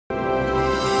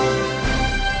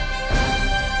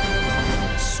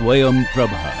Swayam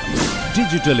Prabha.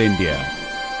 Digital India.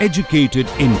 Educated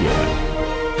India.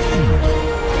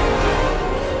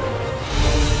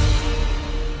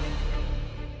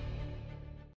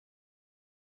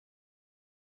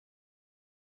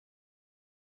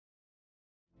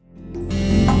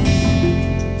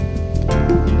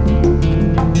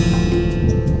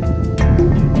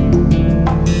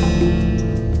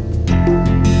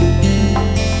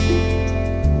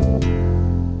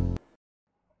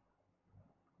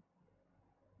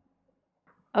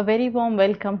 A very warm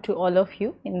welcome to all of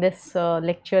you in this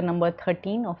lecture number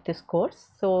 13 of this course.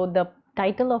 So the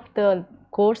title of the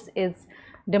course is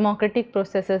Democratic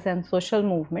Processes and Social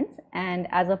Movements, and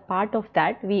as a part of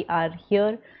that we are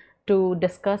here to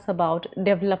discuss about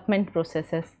development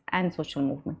processes and social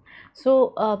movement.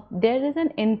 So there is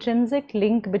an intrinsic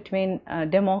link between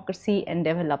democracy and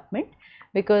development,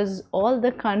 because all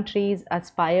the countries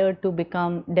aspire to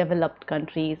become developed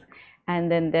countries, and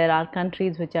then there are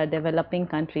countries which are developing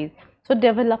countries. So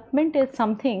development is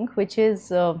something which is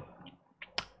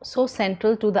so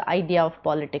central to the idea of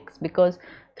politics, because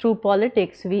through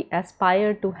politics we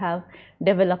aspire to have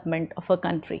development of a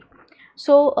country.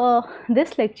 So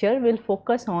this lecture will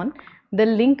focus on the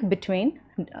link between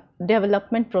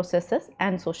development processes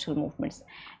and social movements,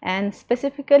 and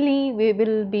specifically we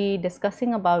will be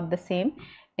discussing about the same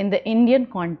in the Indian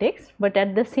context, but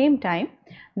at the same time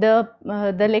the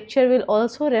lecture will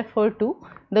also refer to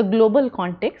the global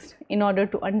context in order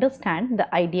to understand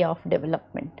the idea of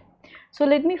development. So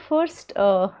let me first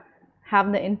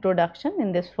have the introduction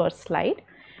in this first slide.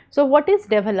 So what is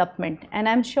development? And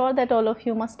I am sure that all of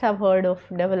you must have heard of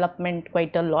development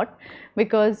quite a lot,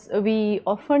 because we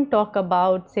often talk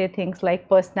about, say, things like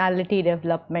personality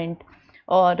development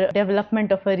or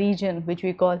development of a region, which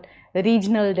we call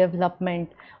regional development,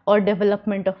 or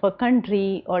development of a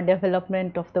country, or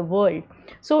development of the world.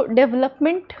 So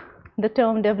development, the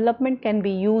term development can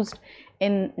be used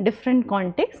in different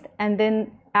contexts, and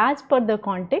then as per the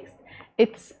context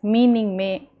its meaning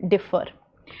may differ.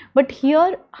 But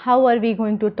here, how are we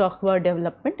going to talk about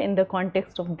development in the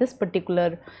context of this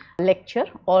particular lecture,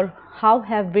 or how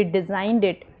have we designed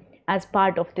it as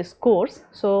part of this course?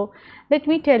 So let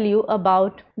me tell you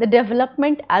about the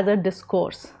development as a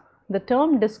discourse. The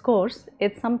term discourse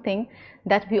is something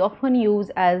that we often use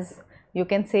as, you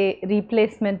can say,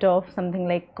 replacement of something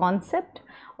like concept,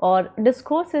 or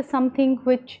discourse is something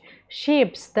which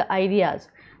shapes the ideas.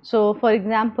 So for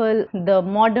example, the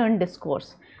modern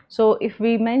discourse. So if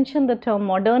we mention the term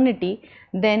modernity,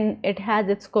 then it has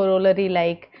its corollary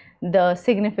like the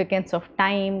significance of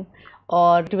time,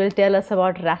 or it will tell us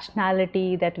about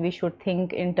rationality, that we should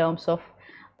think in terms of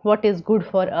what is good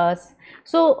for us.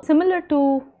 So similar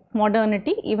to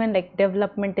modernity, even like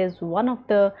development is one of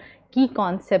the key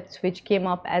concepts which came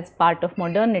up as part of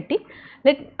modernity.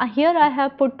 Here I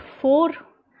have put 4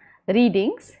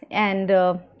 readings, and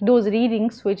those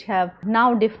readings which have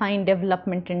now defined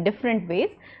development in different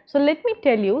ways. So let me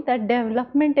tell you that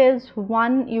development is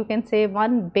one, you can say,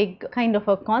 one big kind of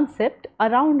a concept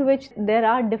around which there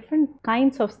are different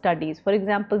kinds of studies. For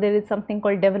example, there is something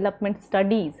called development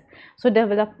studies. So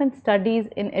development studies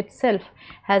in itself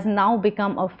has now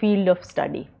become a field of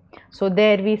study. So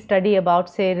there we study about,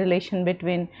 say, relation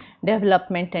between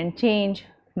development and change.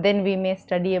 Then we may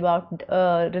study about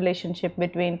relationship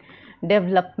between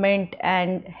development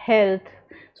and health.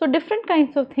 So different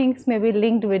kinds of things may be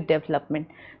linked with development.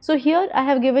 So here I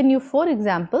have given you 4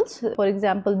 examples. For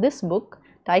example, this book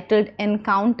titled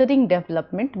Encountering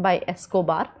Development by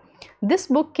Escobar. This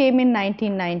book came in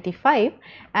 1995,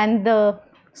 and the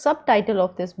subtitle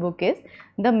of this book is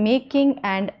The Making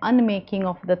and Unmaking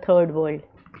of the Third World.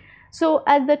 So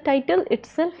as the title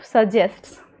itself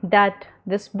suggests, that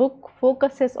this book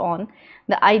focuses on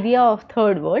the idea of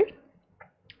third world,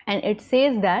 and it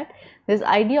says that this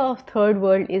idea of third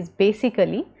world is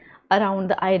basically around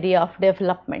the idea of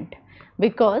development,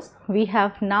 because we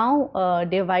have now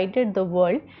divided the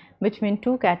world between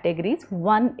 2 categories.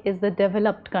 One is the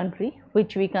developed country,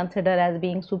 which we consider as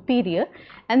being superior,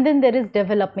 and then there is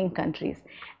developing countries.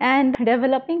 And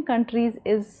developing countries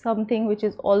is something which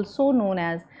is also known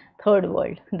as third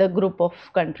world, the group of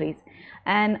countries.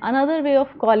 And another way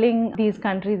of calling these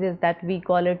countries is that we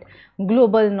call it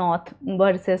global north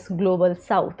versus global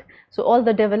south. So all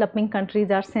the developing countries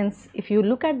are, since if you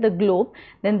look at the globe,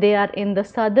 then they are in the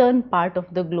southern part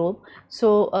of the globe.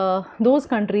 So those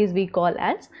countries we call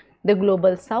as the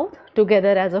global south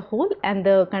together as a whole, and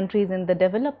the countries in the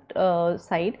developed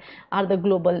side are the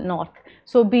global north.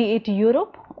 So be it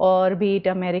Europe or be it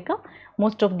America,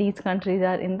 most of these countries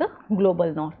are in the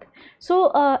global north. So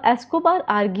Escobar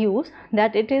argues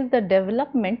that it is the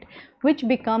development which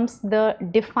becomes the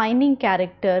defining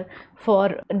character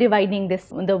for dividing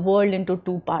the world into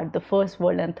two parts, the first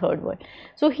world and third world.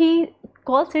 So he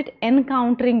calls it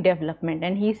encountering development,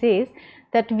 and he says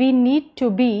that we need to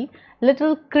be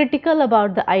little critical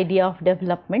about the idea of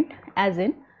development, as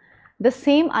in the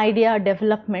same idea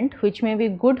development which may be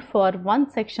good for one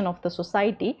section of the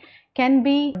society can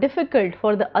be difficult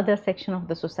for the other section of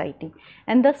the society.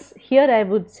 And thus here I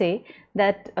would say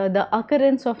that the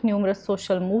occurrence of numerous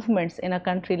social movements in a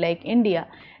country like India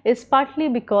is partly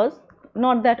because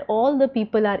not that all the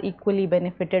people are equally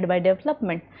benefited by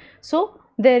development. So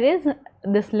there is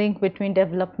this link between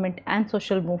development and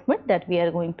social movement that we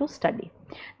are going to study.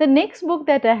 The next book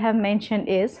that I have mentioned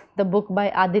is the book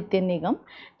by Aditya Nigam,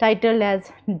 titled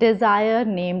as Desire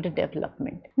Named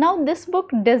Development. Now this book,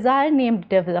 Desire Named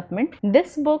Development,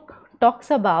 this book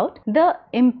talks about the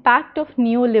impact of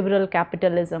neoliberal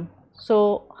capitalism.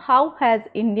 So how has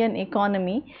Indian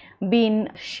economy been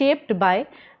shaped by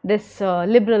this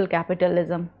liberal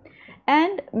capitalism?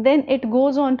 And then it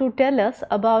goes on to tell us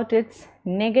about its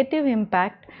negative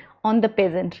impact on the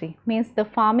peasantry, means the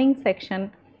farming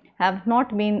section have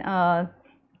not been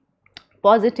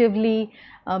positively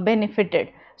benefited.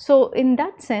 So in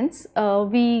that sense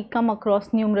we come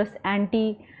across numerous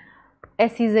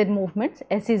anti-SEZ movements.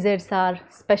 SEZs are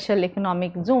special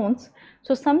economic zones.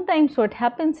 So sometimes what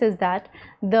happens is that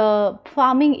the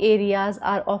farming areas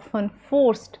are often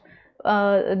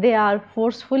they are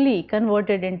forcefully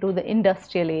converted into the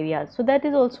industrial areas. So that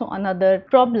is also another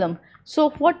problem.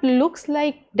 So what looks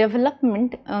like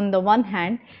development on the one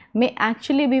hand may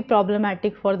actually be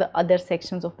problematic for the other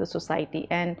sections of the society,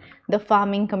 and the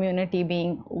farming community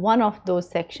being one of those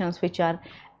sections which are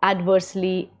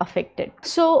adversely affected.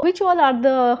 So which all are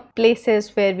the places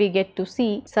where we get to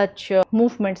see such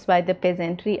movements by the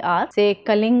peasantry are, say,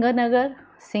 Kalinganagar,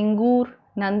 Singur,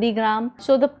 Nandigram.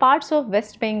 So the parts of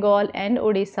West Bengal and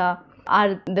Odisha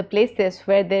are the places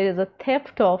where there is a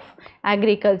theft of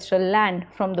agricultural land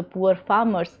from the poor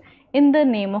farmers in the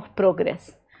name of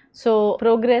progress. So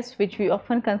progress, which we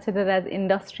often consider as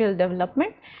industrial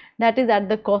development, that is at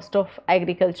the cost of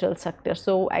agricultural sector.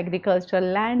 So agricultural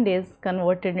land is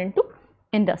converted into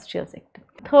industrial sector.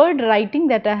 Third writing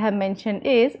that I have mentioned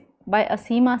is by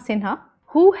Asima Sinha,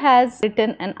 who has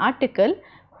written an article,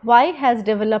 Why has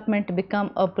development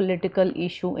become a political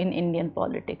issue in Indian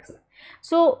politics?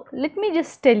 So let me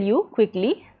just tell you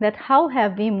quickly that how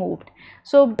have we moved.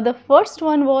 So the first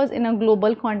one was in a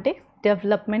global context,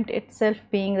 development itself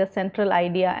being the central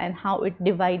idea and how it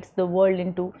divides the world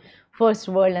into first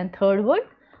world and third world,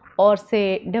 or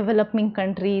say developing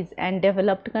countries and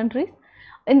developed countries.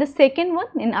 In the second one,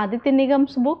 in Aditya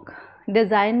Nigam's book,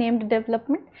 Desire Named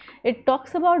Development, it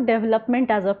talks about development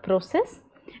as a process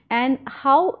and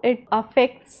how it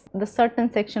affects the certain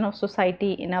section of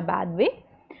society in a bad way.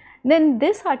 Then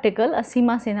this article,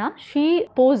 Asima Sinha, she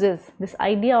poses this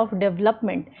idea of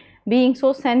development being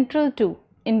so central to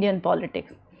Indian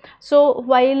politics. So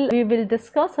while we will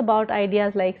discuss about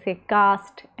ideas like, say,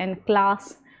 caste and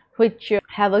class, which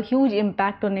have a huge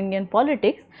impact on Indian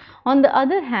politics, on the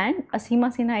other hand,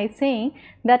 Asima Sinha is saying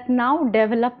that now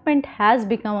development has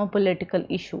become a political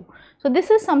issue. So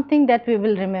this is something that we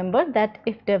will remember, that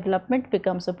if development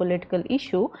becomes a political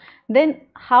issue, then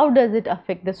how does it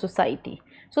affect the society?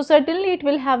 So certainly it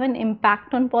will have an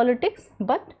impact on politics,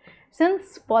 but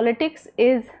since politics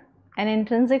is an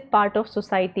intrinsic part of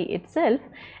society itself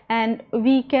and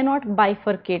we cannot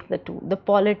bifurcate the two, the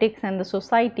politics and the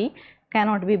society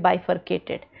cannot be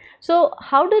bifurcated. So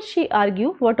how does she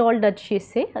argue? What all does she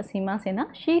say, Asima Sinha?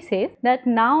 She says that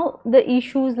now the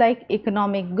issues like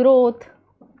economic growth,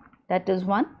 that is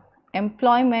one,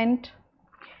 employment,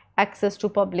 access to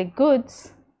public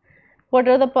goods. What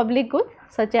are the public goods?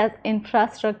 Such as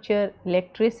infrastructure,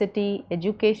 electricity,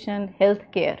 education,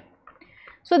 healthcare.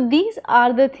 So these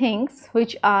are the things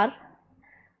which are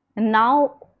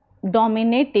now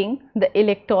dominating the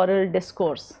electoral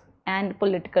discourse and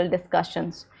political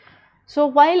discussions. So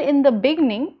while in the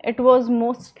beginning it was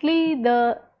mostly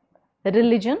the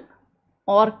religion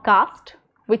or caste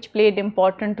which played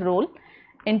important role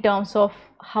in terms of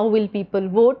how will people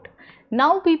vote,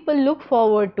 now people look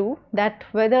forward to that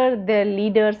whether their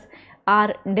leaders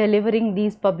are delivering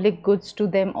these public goods to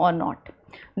them or not.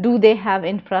 Do they have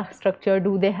infrastructure?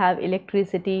 Do they have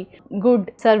electricity?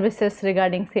 Good services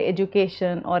regarding, say,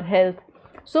 education or health?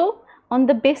 So on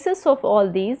the basis of all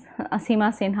these,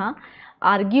 Asima Sinha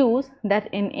argues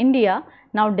that in India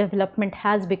now development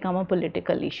has become a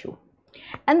political issue.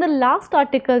 And the last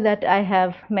article that I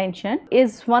have mentioned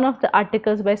is one of the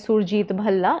articles by Surjit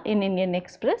Bhalla in Indian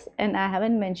Express, and I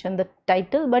haven't mentioned the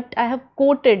title, but I have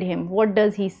quoted him. What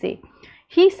does he say?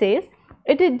 He says,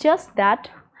 "It is just that,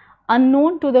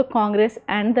 unknown to the Congress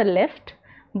and the left,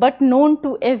 but known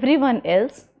to everyone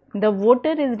else, the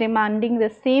voter is demanding the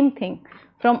same thing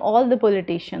from all the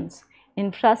politicians: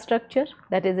 infrastructure,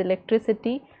 that is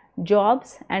electricity,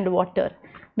 jobs and water.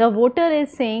 The voter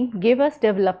is saying, give us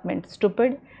development,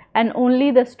 stupid, and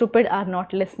only the stupid are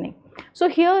not listening." So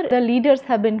here the leaders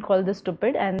have been called the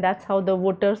stupid, and that's how the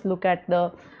voters look at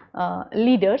the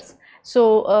leaders.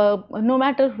 So no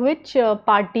matter which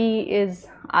party is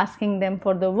asking them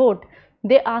for the vote,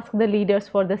 they ask the leaders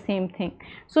for the same thing.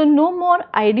 So no more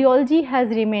ideology has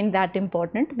remained that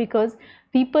important, because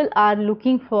people are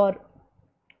looking for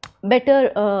better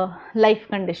life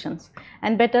conditions,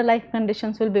 and better life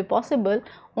conditions will be possible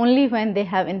only when they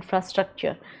have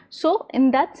infrastructure. So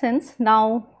in that sense,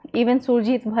 now even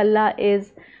Surjit Bhalla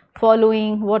is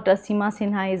following what Asima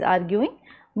Sinha is arguing.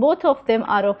 Both of them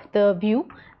are of the view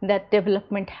that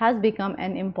development has become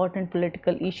an important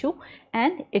political issue,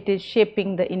 and it is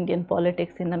shaping the Indian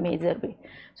politics in a major way.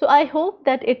 So I hope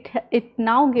that it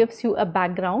now gives you a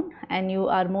background and you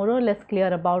are more or less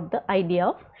clear about the idea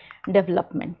of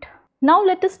development. Now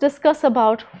let us discuss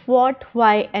about what,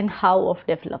 why and how of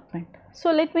development.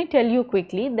 So let me tell you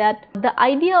quickly that the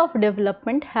idea of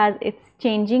development has its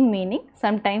changing meaning.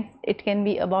 Sometimes it can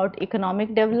be about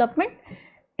economic development,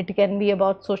 it can be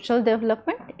about social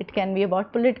development, it can be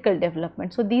about political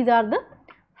development. So these are the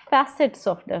facets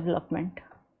of development.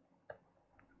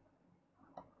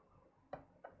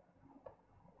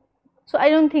 So I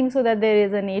don't think so that there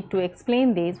is a need to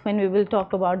explain these. When we will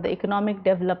talk about the economic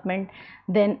development,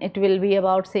 then it will be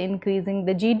about, say, increasing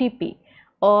the GDP,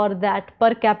 or that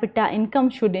per capita income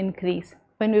should increase.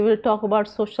 When we will talk about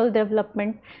social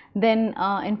development, then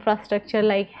infrastructure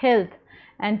like health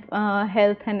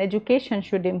and education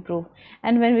should improve.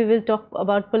 And when we will talk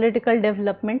about political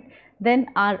development, then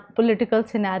our political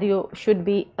scenario should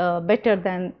be better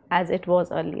than as it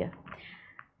was earlier.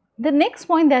 The next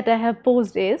point that I have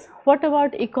posed is, what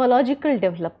about ecological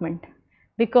development?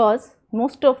 Because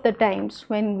most of the times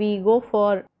when we go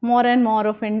for more and more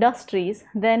of industries,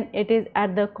 then it is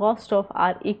at the cost of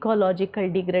our ecological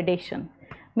degradation.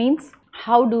 Means,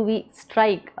 how do we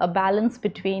strike a balance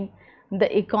between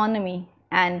the economy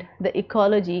and the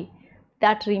ecology?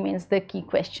 That remains the key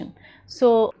question.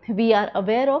 So we are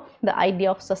aware of the idea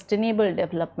of sustainable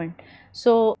development.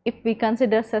 So if we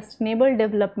consider sustainable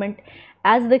development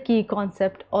as the key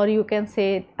concept, or you can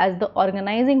say as the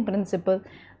organizing principle,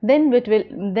 then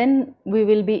we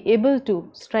will be able to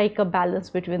strike a balance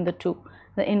between the two,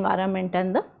 the environment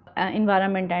and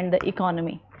the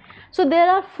economy. So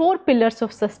there are 4 pillars of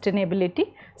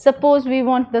sustainability. Suppose we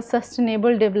want the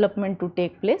sustainable development to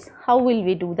take place, how will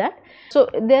we do that? So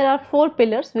there are 4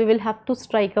 pillars, we will have to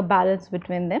strike a balance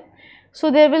between them. So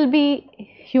there will be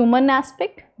human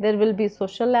aspect, there will be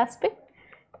social aspect,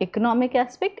 economic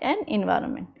aspect and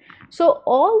environment. So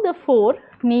all the 4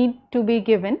 need to be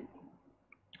given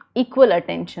equal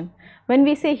attention. When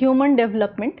we say human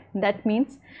development, that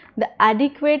means the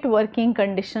adequate working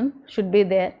condition should be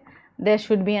there. There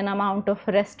should be an amount of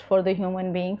rest for the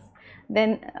human beings.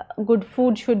 Then good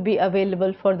food should be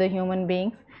available for the human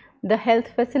beings. The health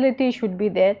facility should be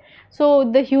there. So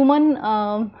the human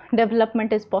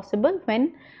development is possible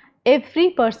when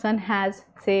every person has,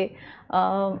 say,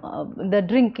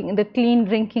 the clean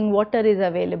drinking water is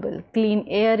available, clean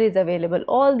air is available.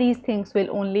 All these things will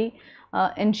only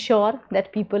ensure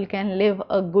that people can live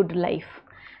a good life.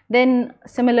 Then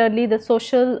similarly, the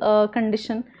social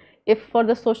condition, if for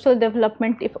the social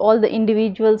development, if all the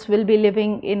individuals will be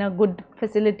living in a good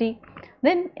facility,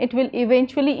 then it will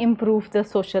eventually improve the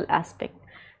social aspect.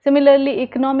 Similarly,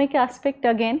 economic aspect,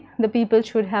 again the people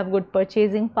should have good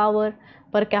purchasing power,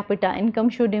 per capita income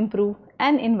should improve.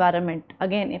 And environment,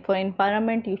 again for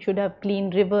environment you should have clean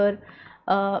river,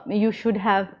 you should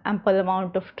have ample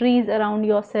amount of trees around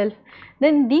yourself.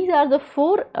 Then these are the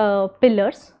 4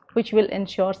 pillars which will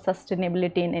ensure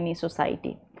sustainability in any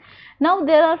society. Now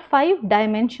there are 5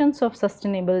 dimensions of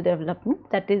sustainable development,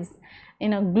 that is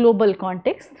in a global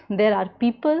context. There are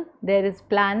people, there is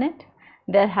planet,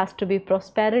 there has to be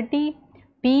prosperity,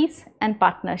 peace and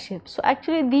partnership. So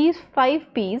actually these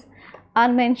 5 P's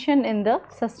are mentioned in the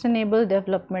Sustainable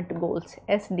Development Goals,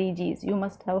 SDGs. You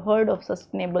must have heard of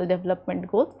Sustainable Development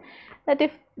Goals, that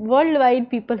if worldwide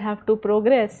people have to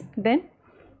progress, then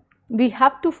we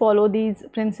have to follow these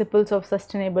principles of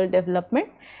sustainable development,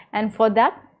 and for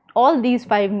that all these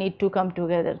 5 need to come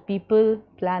together: people,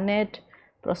 planet,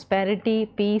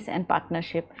 prosperity, peace and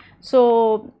partnership.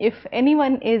 So if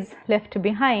anyone is left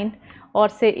behind, or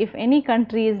say if any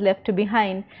country is left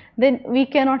behind, then we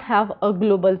cannot have a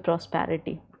global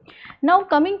prosperity. Now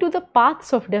coming to the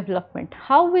paths of development,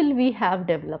 how will we have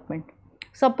development?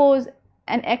 Suppose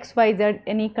an XYZ,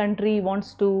 any country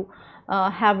wants to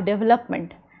have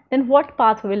development, then what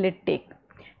path will it take?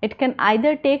 It can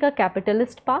either take a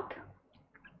capitalist path,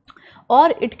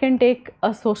 or it can take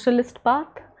a socialist path,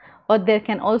 or there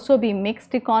can also be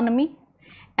mixed economy,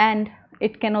 and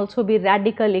it can also be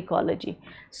radical ecology.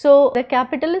 So the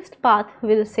capitalist path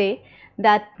will say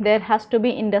that there has to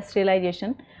be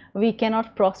industrialization. We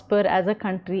cannot prosper as a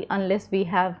country unless we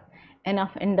have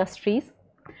enough industries.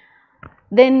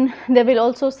 Then they will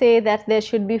also say that there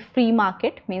should be free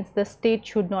market, means the state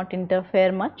should not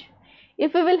interfere much.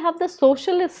 If we will have the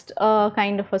socialist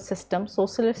kind of a system,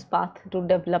 socialist path to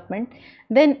development,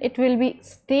 then it will be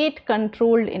state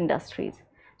controlled industries.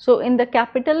 So in the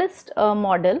capitalist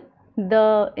model,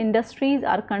 the industries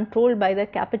are controlled by the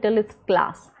capitalist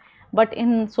class, but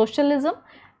in socialism,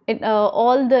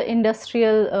 all the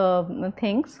industrial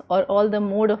things or all the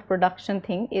mode of production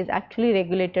thing is actually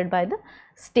regulated by the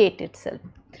state itself.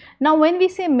 Now when we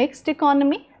say mixed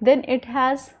economy, then it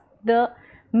has the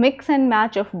mix and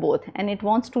match of both, and it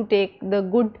wants to take the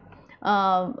good,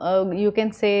 you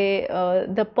can say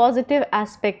the positive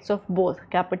aspects of both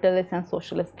capitalist and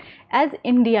socialist, as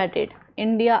India did.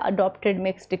 India adopted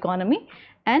mixed economy,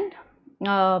 and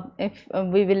if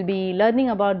we will be learning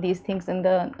about these things in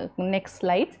the next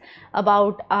slides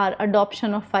about our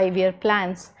adoption of 5-year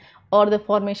plans or the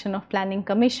formation of planning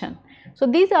commission. So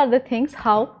these are the things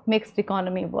how mixed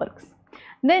economy works.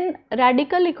 Then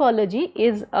radical ecology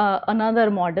is another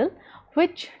model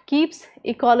which keeps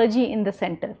ecology in the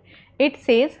center. It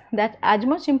says that as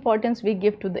much importance we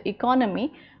give to the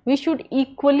economy, we should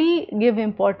equally give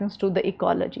importance to the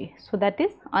ecology. So that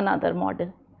is another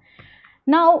model.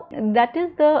 Now that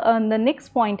is the next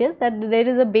point is that there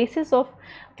is a basis of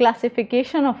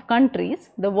classification of countries.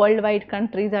 The worldwide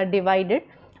countries are divided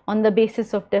on the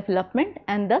basis of development,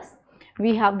 and thus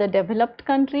we have the developed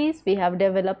countries, we have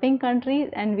developing countries,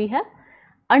 and we have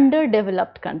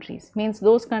underdeveloped countries, means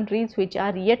those countries which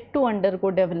are yet to undergo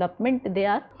development, they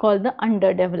are called the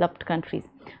underdeveloped countries.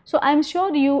 So I am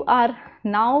sure you are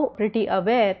now pretty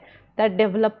aware that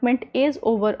development is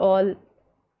overall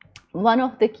one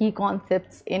of the key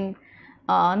concepts in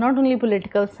not only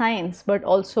political science but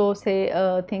also say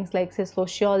things like say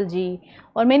sociology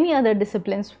or many other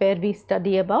disciplines where we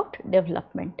study about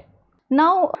development.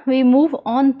 Now we move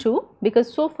on to,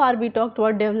 because so far we talked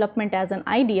about development as an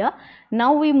idea,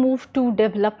 now we move to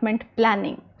development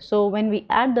planning. So when we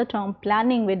add the term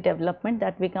planning with development,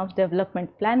 that becomes development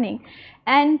planning,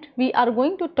 and we are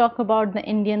going to talk about the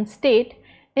Indian state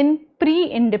in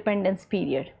pre-independence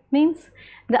period. Means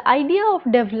the idea of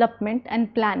development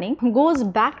and planning goes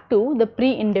back to the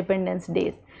pre-independence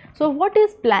days. So what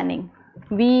is planning?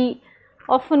 We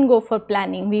often go for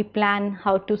planning. We plan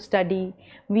how to study,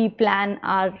 we plan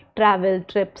our travel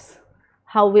trips,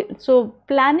 so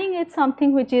planning is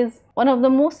something which is one of the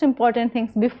most important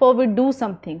things before we do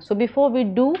something. So before we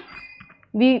do,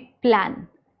 we plan.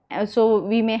 So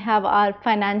we may have our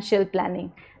financial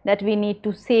planning, that we need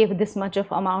to save this much of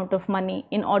amount of money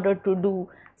in order to do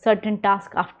certain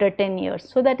task after 10 years.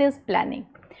 So that is planning.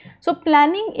 So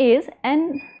planning is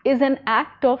an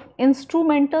act of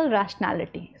instrumental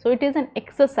rationality. So it is an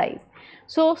exercise.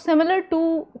 So similar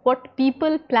to what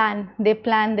people plan, they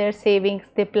plan their savings,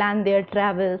 they plan their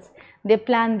travels, they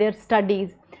plan their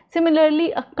studies.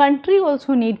 Similarly, a country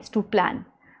also needs to plan.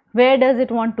 Where does it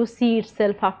want to see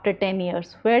itself after 10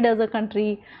 years? Where does a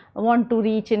country want to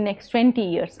reach in next 20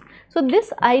 years? So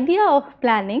this idea of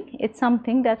planning, it's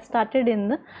something that started in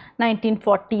the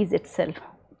 1940s itself,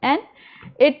 and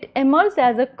it emerged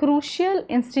as a crucial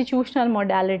institutional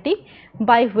modality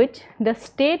by which the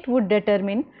state would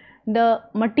determine the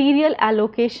material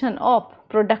allocation of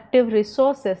productive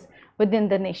resources within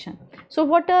the nation. So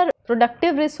what are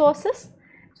productive resources?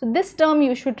 So this term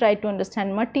you should try to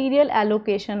understand, material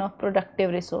allocation of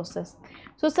productive resources.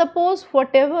 So suppose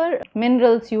whatever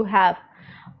minerals you have,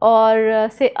 or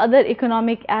say other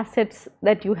economic assets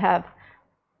that you have,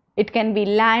 it can be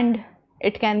land,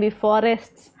 it can be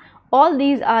forests, all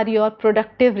these are your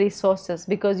productive resources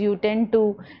because you tend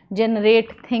to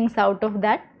generate things out of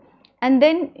that, and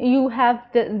then you have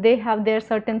they have their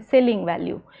certain selling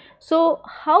value. So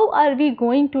how are we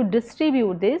going to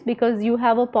distribute this? Because you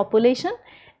have a population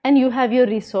and you have your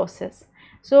resources.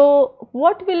 So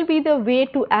what will be the way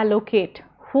to allocate,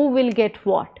 who will get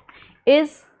what,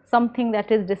 is something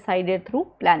that is decided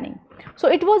through planning. So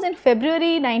it was in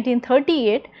February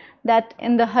 1938 that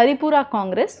in the Haripura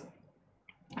Congress,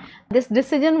 this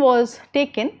decision was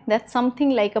taken that something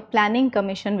like a planning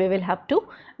commission we will have to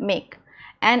make,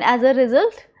 and as a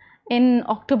result in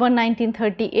October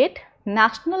 1938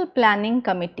 National Planning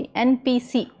Committee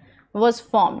NPC was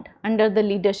formed under the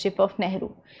leadership of Nehru,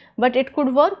 but it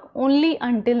could work only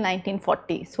until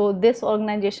 1940. So this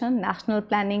organization, National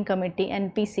Planning Committee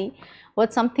NPC,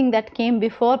 was something that came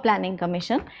before Planning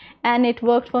Commission, and it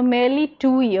worked for merely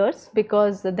 2 years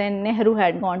because then Nehru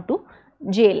had gone to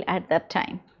jail at that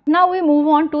time. Now we move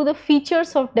on to the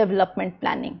features of development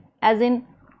planning, as in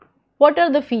what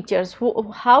are the features,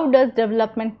 how does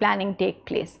development planning take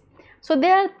place. So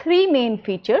there are 3 main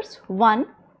features. One,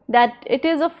 that it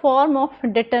is a form of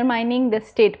determining the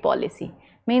state policy,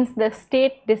 means the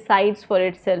state decides for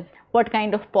itself what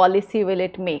kind of policy will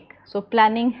it make. So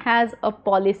planning has a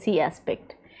policy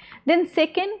aspect. Then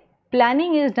second,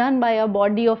 planning is done by a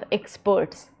body of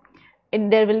experts.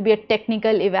 There will be a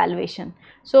technical evaluation.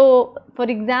 So for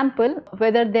example,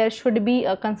 whether there should be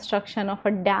a construction of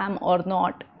a dam or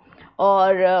not,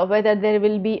 or whether there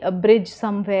will be a bridge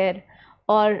somewhere,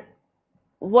 or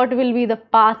what will be the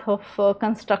path of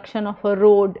construction of a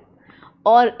road,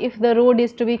 or if the road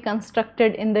is to be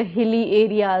constructed in the hilly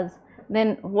areas,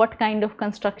 then what kind of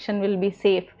construction will be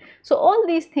safe. So all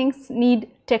these things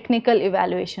need technical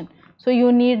evaluation. So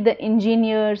you need the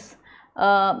engineers,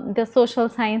 the social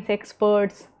science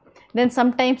experts. Then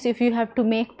sometimes if you have to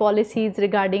make policies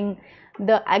regarding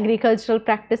the agricultural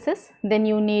practices, then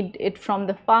you need it from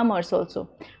the farmers also.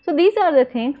 So these are the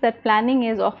things that planning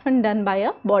is often done by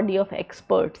a body of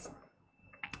experts.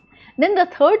 Then the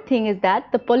third thing is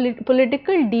that the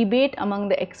political debate among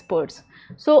the experts.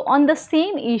 So on the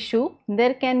same issue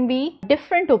there can be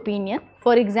different opinion,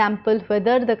 for example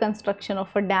whether the construction of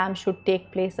a dam should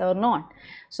take place or not.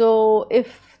 So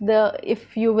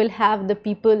if you will have the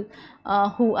people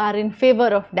who are in favor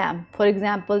of dam, for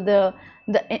example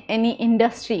any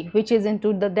industry which is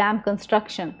into the dam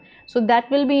construction, so that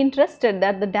will be interested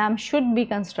that the dam should be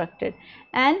constructed,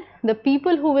 and the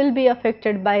people who will be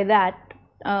affected by that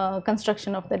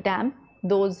construction of the dam,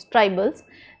 those tribals,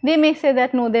 they may say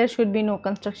that no, there should be no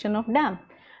construction of dam.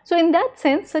 So in that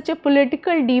sense, such a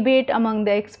political debate among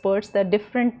the experts, the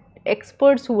different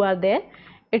experts who are there,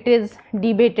 it is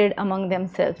debated among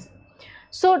themselves.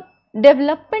 So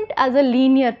development as a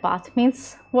linear path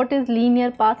means, what is linear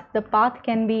path? The path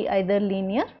can be either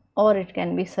linear or it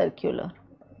can be circular.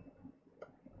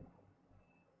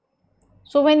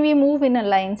 So when we move in a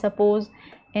line, suppose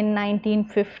in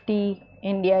 1950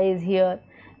 India is here,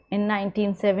 in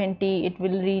 1970 it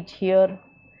will reach here,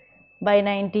 by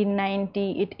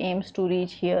 1990 it aims to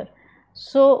reach here.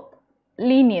 So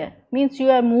linear means you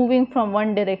are moving from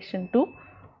one direction to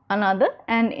another,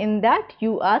 and in that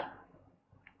you are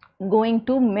going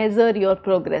to measure your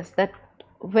progress, that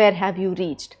where have you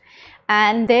reached,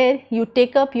 and there you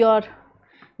take up your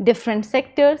different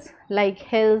sectors like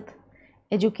health,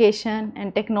 education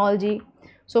and technology.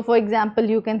 So for example,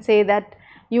 you can say that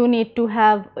you need to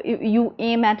have, you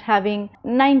aim at having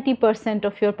 90%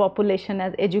 of your population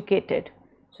as educated.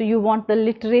 So you want the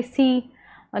literacy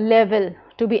level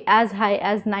to be as high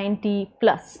as 90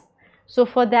 plus. So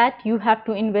for that you have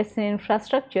to invest in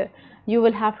infrastructure. You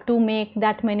will have to make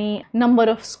that many number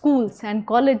of schools and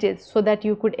colleges so that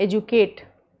you could educate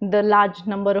the large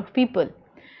number of people.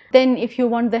 Then if you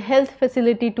want the health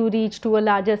facility to reach to a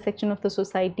larger section of the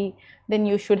society, then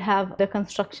you should have the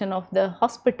construction of the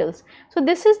hospitals. So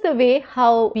this is the way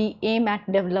how we aim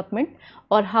at development,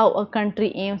 or how a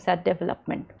country aims at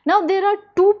development. Now there are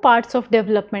 2 parts of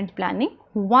development planning.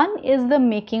 One is the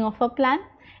making of a plan,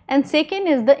 and second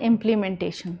is the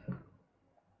implementation.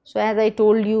 So as I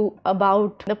told you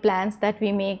about the plans that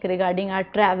we make regarding our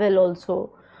travel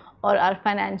also, or our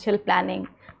financial planning.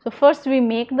 So first we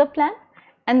make the plan,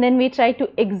 and then we try to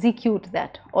execute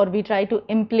that, or we try to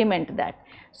implement that.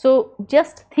 So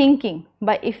just thinking,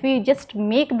 if we just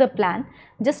make the plan,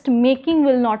 just making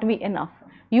will not be enough.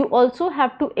 You also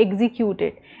have to execute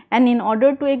it, and in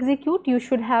order to execute you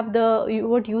should have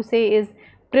what you say is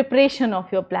preparation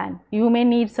of your plan. You may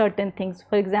need certain things.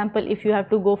 For example, if you have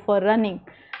to go for running,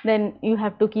 then you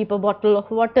have to keep a bottle of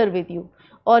water with you,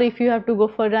 or if you have to go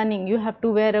for running, you have to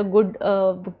wear a good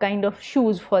kind of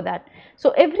shoes for that. So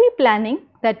every planning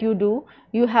that you do,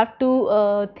 you have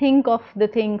to think of the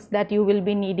things that you will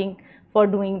be needing for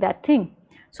doing that thing.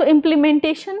 So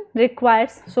implementation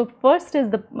requires, so first is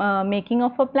the making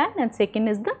of a plan, and second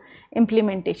is the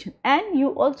implementation. And you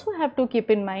also have to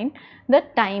keep in mind the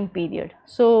time period.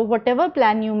 So whatever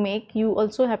plan you make, you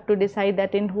also have to decide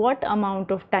that in what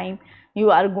amount of time you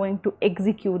are going to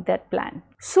execute that plan.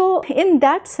 So in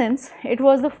that sense, it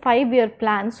was the 5-year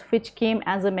plans which came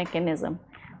as a mechanism,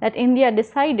 that India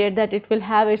decided that it will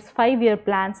have its 5-year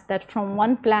plans, that from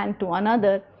one plan to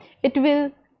another it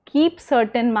will keep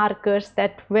certain markers,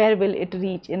 that where will it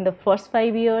reach in the first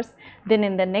 5 years, then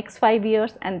in the next 5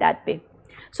 years, and that way.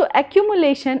 So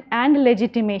accumulation and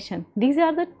legitimation, these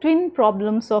are the twin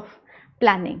problems of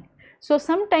planning. So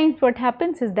sometimes what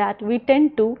happens is that we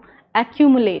tend to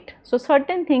accumulate. So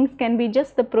certain things can be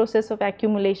just the process of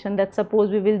accumulation, that suppose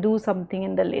we will do something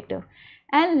in the later.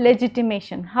 And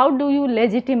legitimation, how do you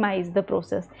legitimize the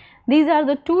process? These are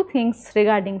the two things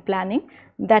regarding planning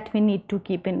that we need to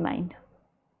keep in mind.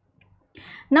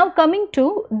 Now coming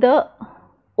to the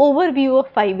overview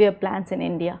of 5-year plans in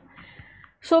India.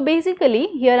 So basically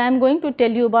here I am going to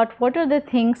tell you about what are the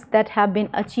things that have been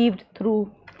achieved through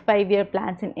 5-year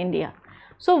plans in India.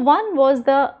 So one was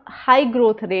the high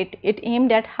growth rate. It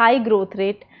aimed at high growth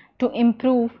rate to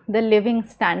improve the living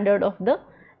standard of the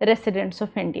residents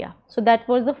of India. So that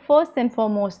was the first and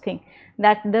foremost thing,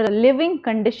 that the living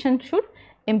condition should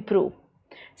improve.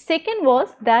 Second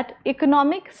was that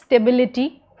economic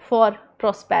stability for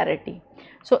prosperity.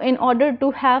 So in order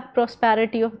to have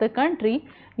prosperity of the country,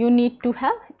 you need to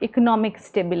have economic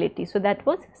stability. So that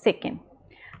was second.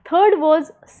 Third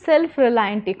was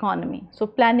self-reliant economy. So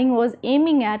planning was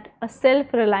aiming at a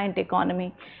self-reliant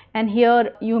economy, and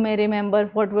here you may remember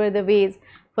what were the ways.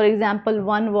 For example,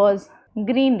 one was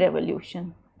green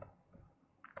revolution.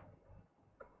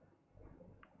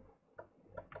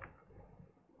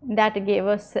 That gave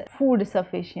us food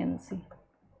sufficiency.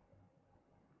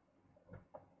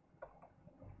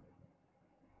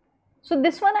 So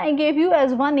this one I gave you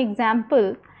as one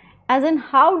example, as in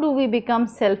how do we become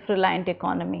self-reliant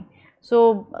economy.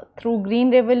 So through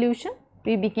green revolution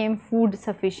we became food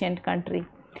sufficient country.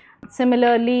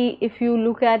 Similarly, if you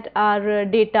look at our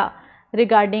data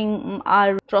regarding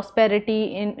our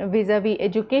prosperity in vis-a-vis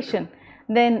education,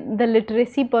 then the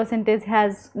literacy percentage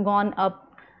has gone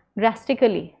up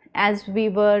drastically, as we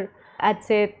were at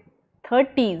say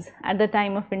 30s at the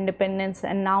time of independence,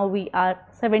 and now we are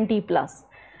 70 plus.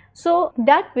 So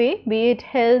that way, be it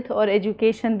health or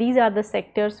education, these are the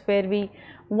sectors where we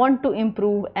want to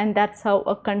improve, and that's how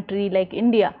a country like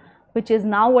India, which is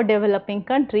now a developing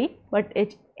country, but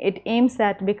it aims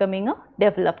at becoming a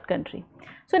developed country.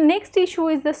 So next issue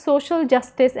is the social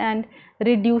justice and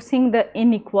reducing the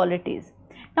inequalities.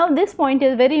 Now this point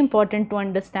is very important to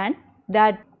understand,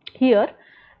 that here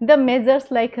the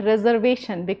measures like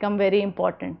reservation become very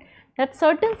important. That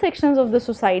certain sections of the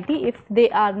society, if they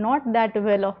are not that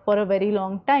well off for a very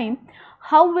long time,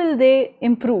 how will they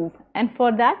improve? And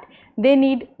for that they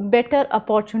need better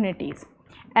opportunities,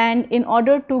 and in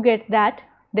order to get that,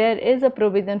 there is a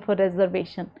provision for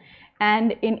reservation.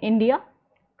 And in India,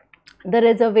 the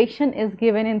reservation is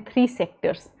given in 3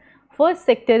 sectors. First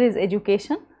sector is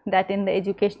education, that in the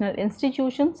educational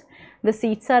institutions the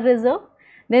seats are reserved.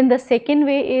 Then the second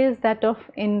way is that of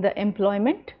in the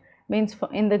employment, means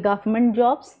in the government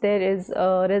jobs there is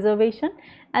a reservation,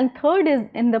 and third is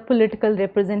in the political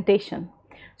representation.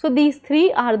 So these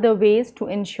 3 are the ways to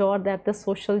ensure that the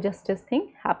social justice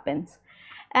thing happens.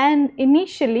 And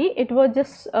initially it was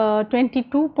just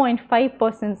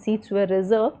 22.5% seats were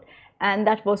reserved, and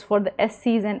that was for the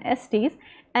SCs and STs,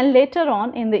 and later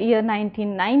on in the year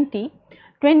 1990,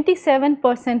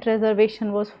 27%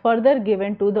 reservation was further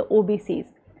given to the OBCs,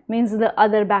 means the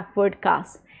other backward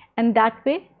castes. And that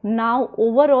way now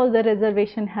overall the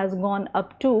reservation has gone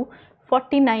up to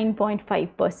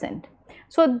 49.5%.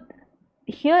 So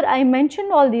here I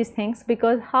mentioned all these things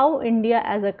because how India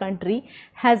as a country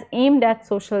has aimed at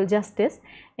social justice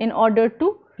in order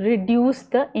to reduce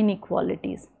the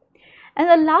inequalities. And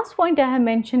the last point I have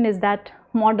mentioned is that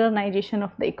modernization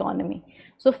of the economy.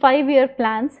 So 5-year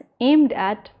plans aimed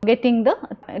at getting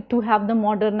to have the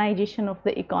modernization of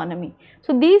the economy.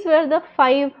 So these were the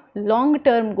 5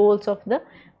 long-term goals of the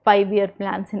 5-year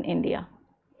plans in India.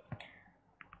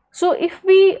 So if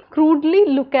we crudely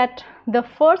look at the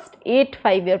first 8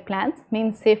 5-year plans,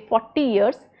 means say 40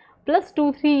 years plus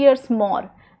 2-3 years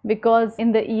more, because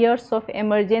in the years of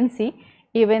emergency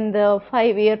even the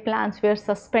 5-year plans were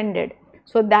suspended.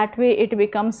 So that way it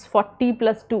becomes 40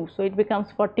 plus 2, so it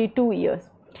becomes 42 years.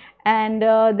 And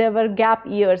there were gap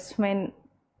years when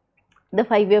the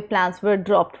 5-year plans were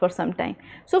dropped for some time.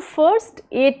 So first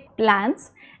 8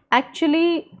 plans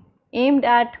actually aimed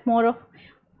at more of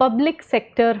public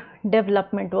sector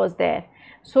development was there.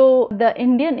 So the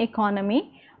Indian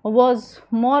economy was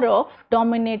more of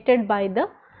dominated by the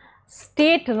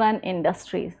state run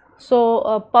industries.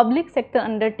 So public sector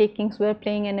undertakings were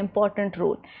playing an important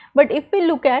role. But if we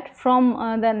look at from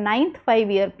the 9th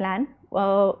 5-year plan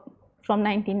from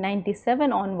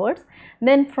 1997 onwards,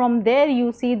 then from there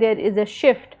you see there is a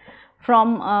shift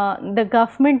from the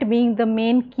government being the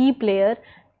main key player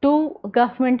to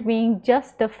government being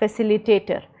just the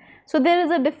facilitator. So there is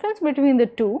a difference between the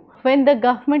two when the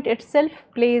government itself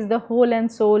plays the whole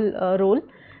and soul role.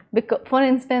 Because, for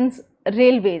instance,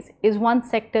 railways is one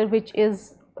sector which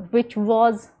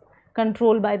was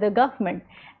controlled by the government,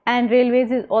 and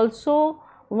railways is also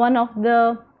one of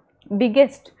the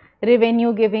biggest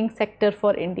revenue giving sector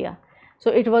for India.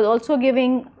 So it was also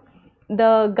giving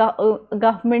the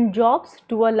government jobs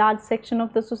to a large section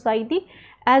of the society,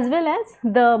 as well as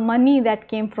the money that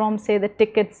came from, say, the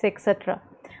tickets, etc.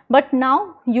 But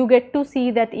now you get to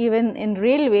see that even in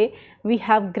railway we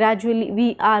are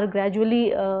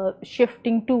gradually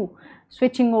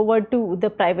switching over to the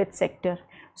private sector.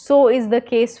 So is the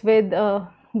case with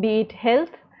be it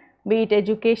health, be it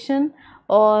education,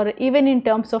 or even in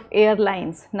terms of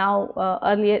airlines. Now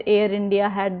earlier Air India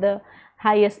had the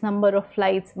highest number of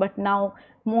flights, but now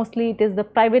mostly it is the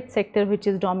private sector which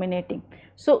is dominating.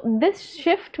 So this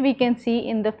shift we can see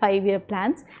in the 5-year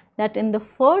plans, that in the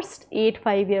first 8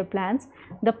 5-year plans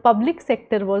the public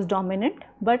sector was dominant,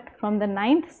 but from the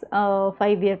 9th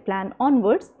 5-year plan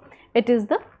onwards it is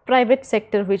the private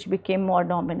sector which became more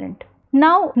dominant.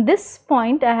 Now this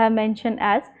point I have mentioned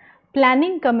as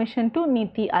Planning Commission to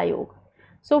Niti Aayog.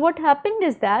 So what happened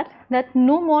is that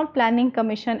no more Planning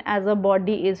Commission as a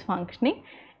body is functioning,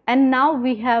 and now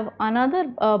we have another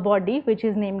body which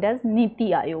is named as Niti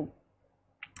Aayog.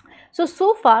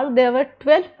 So far there were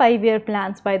 12 5-year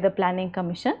plans by the Planning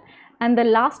Commission, and the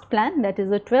last plan, that is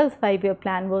the 12th 5-year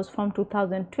plan, was from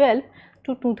 2012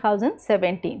 to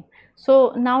 2017.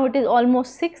 So now it is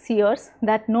almost 6 years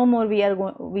that no more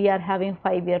we are having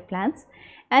 5-year plans,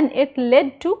 and it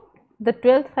led to the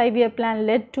 12th 5-year plan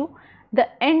led to the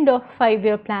end of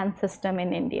 5-year plan system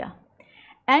in India,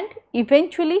 and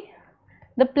eventually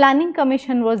the Planning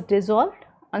Commission was dissolved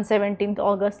on 17th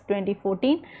August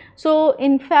 2014. So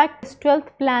in fact this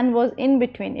 12th plan was in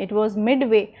between, it was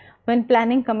midway when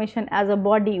Planning Commission as a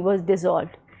body was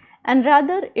dissolved, and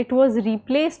rather it was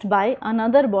replaced by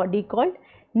another body called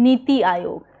Niti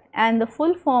Aayog, and the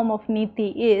full form of Niti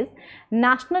is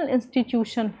National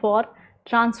Institution for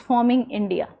Transforming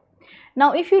India.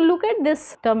 Now if you look at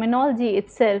this terminology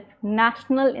itself,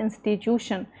 National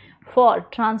Institution for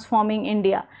Transforming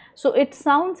India, so it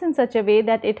sounds in such a way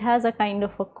that it has a kind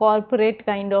of a corporate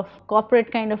kind of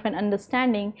an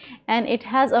understanding, and it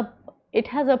has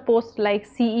a post like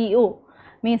CEO,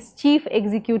 means Chief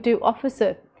Executive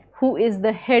Officer, who is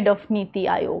the head of Niti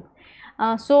Aayog.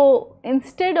 So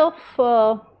instead of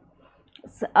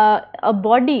a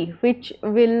body which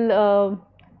will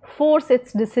force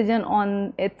its decision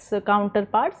on its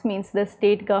counterparts, means the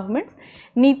state governments,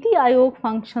 Niti Aayog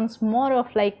functions more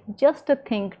of like just a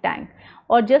think tank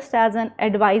or just as an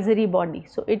advisory body.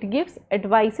 So it gives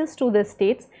advices to the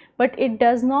states, but it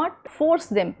does not force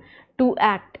them to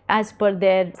act as per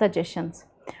their suggestions.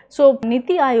 So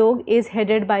Niti Aayog is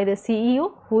headed by the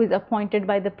CEO, who is appointed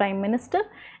by the Prime Minister,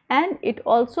 and it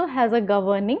also has a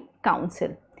governing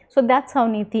council. So that's how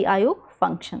Niti Aayog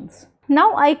functions.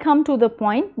 Now I come to the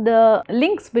point, the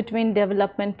links between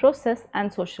development process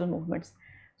and social movements.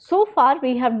 So far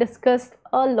we have discussed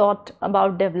a lot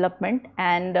about development,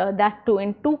 and that too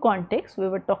in two contexts. We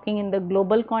were talking in the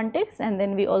global context, and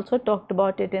then we also talked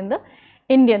about it in the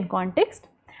Indian context.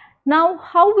 Now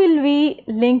how will we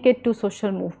link it to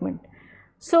social movement?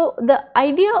 So the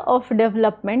idea of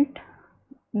development,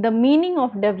 the meaning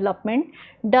of development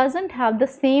doesn't have the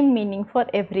same meaning for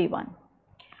everyone.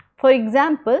 For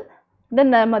example, the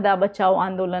Narmada Bachao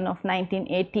Andolan of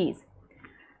 1980s.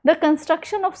 The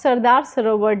construction of Sardar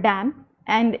Sarovar Dam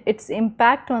and its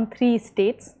impact on 3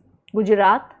 states,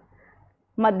 Gujarat,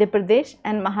 Madhya Pradesh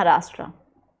and Maharashtra.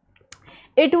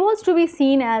 It was to be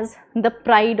seen as the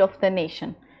pride of the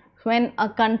nation. When a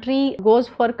country goes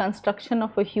for construction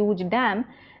of a huge dam,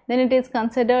 then it is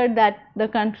considered that the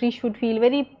country should feel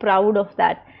very proud of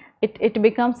that. It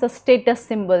becomes a status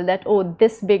symbol that, oh,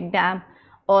 this big dam,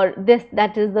 or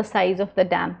that is the size of the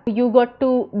dam. You got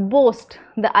to boast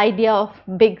the idea of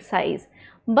big size.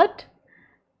 But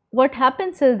what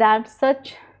happens is that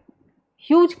such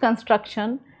huge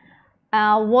construction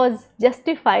was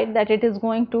justified that it is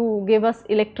going to give us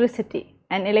electricity,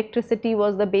 and electricity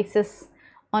was the basis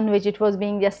on which it was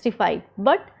being justified.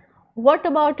 But what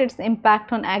about its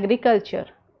impact on agriculture,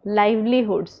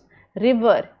 livelihoods,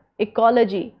 river,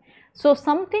 ecology? So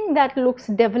something that looks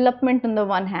development on the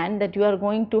one hand, that you are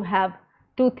going to have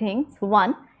two things.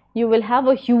 One, you will have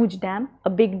a huge dam, a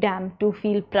big dam to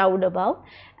feel proud about,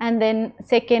 and then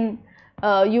second,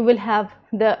 you will have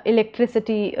the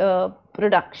electricity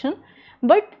production.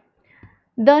 But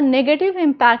the negative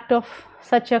impact of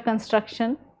such a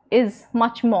construction is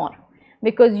much more,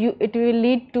 because it will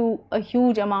lead to a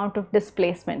huge amount of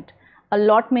displacement. A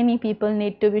lot many people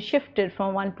need to be shifted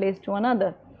from one place to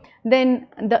another. Then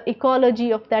the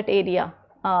ecology of that area,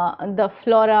 the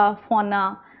flora,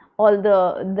 fauna, all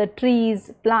the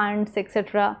trees, plants,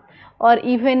 etc., or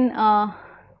even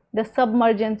the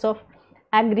submergence of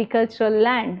agricultural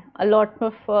land. A lot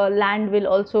of land will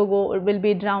also will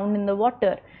be drowned in the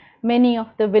water. Many of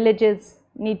the villages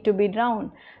need to be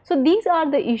drowned. So these are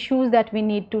the issues that we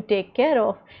need to take care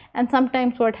of, and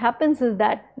sometimes what happens is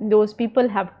that those people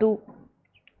have to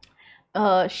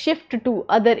shift to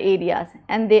other areas,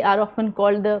 and they are often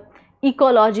called the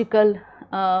ecological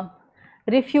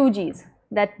refugees,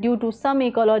 that due to some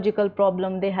ecological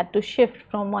problem they had to shift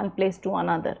from one place to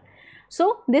another.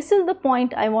 So this is the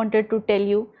point I wanted to tell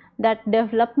you, that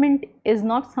development is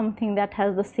not something that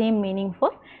has the same meaning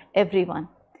for everyone.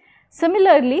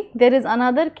 Similarly, there is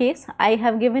another case. I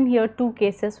have given here two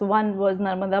cases. One was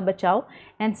Narmada Bachao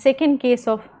and second case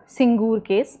of Singur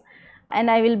case,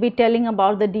 and I will be telling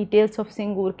about the details of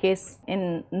Singur case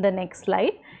in the next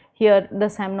slide. Here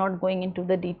thus I am not going into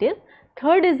the detail.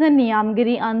 Third is the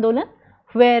Niyamgiri Andolan,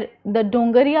 where the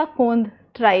Dongaria Kond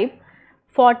tribe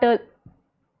fought a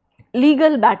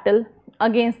legal battle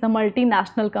against the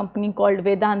multinational company called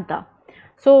Vedanta.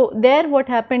 So there what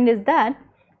happened is that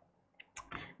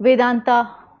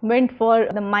Vedanta went for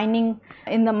the mining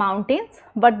in the mountains,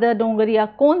 but the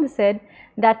Dongaria Kond said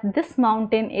that this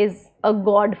mountain is a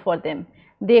god for them.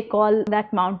 They call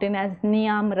that mountain as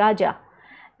Niyam Raja,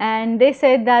 and they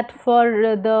said that for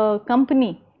the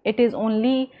company it is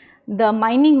only the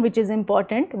mining which is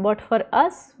important, but for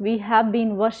us we have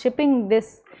been worshipping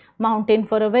this mountain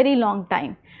for a very long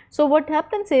time. So what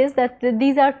happens is that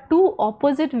these are two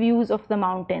opposite views of the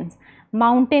mountains,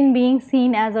 mountain being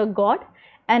seen as a god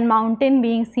and mountain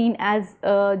being seen as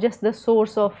just the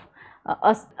source of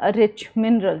a rich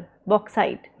mineral,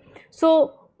 bauxite.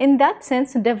 So in that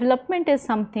sense, development is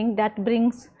something that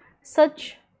brings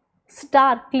such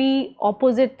starkly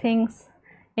opposite things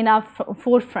in our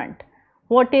forefront.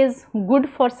 What is good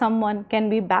for someone can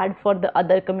be bad for the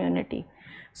other community.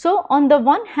 So on the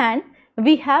one hand,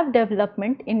 we have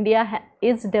development, India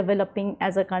is developing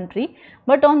as a country,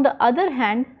 but on the other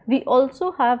hand, we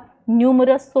also have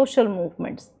numerous social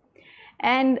movements,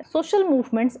 and social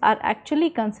movements are actually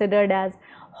considered as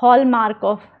hallmark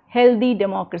of healthy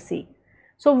democracy.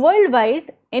 So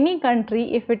worldwide, any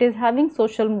country, if it is having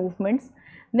social movements,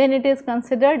 then it is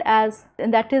considered as,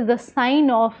 that is the sign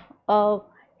of a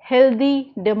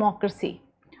healthy democracy.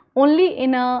 Only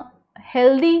in a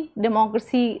healthy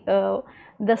democracy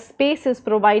the space is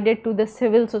provided to the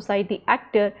civil society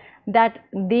actor that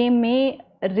they may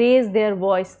raise their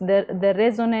voice, the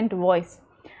resonant voice,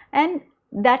 and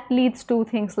that leads to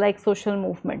things like social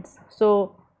movements.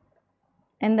 So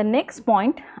in the next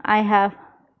point, I have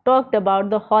talked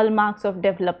about the hallmarks of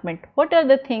development. What are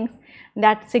the things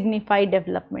that signify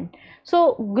development?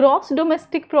 So gross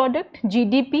domestic product,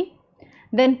 GDP,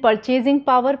 then purchasing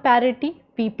power parity,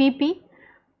 PPP,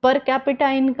 per capita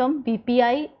income,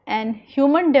 PPI, and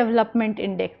human development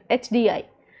index, HDI.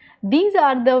 These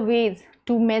are the ways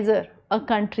to measure a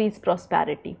country's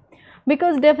prosperity,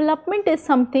 because development is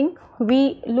something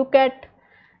we look at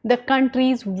the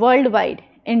countries worldwide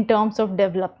in terms of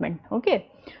development. Okay,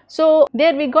 so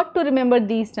there we got to remember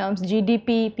these terms,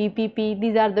 GDP, PPP.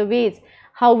 These are the ways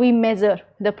how we measure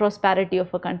the prosperity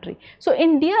of a country. So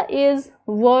India is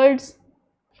world's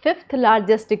 5th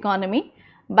largest economy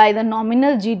by the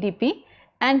nominal GDP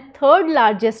and 3rd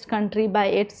largest country by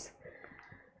its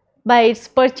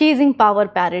purchasing power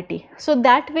parity. So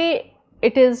that way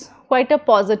it is quite a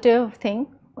positive thing.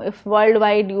 If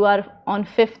worldwide you are on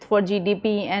 5th for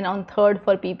GDP and on 3rd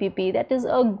for PPP, that is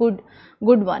a good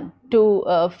one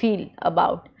to feel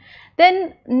about.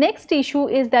 Then next issue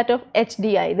is that of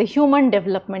HDI, the Human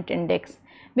Development Index,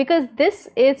 because this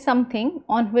is something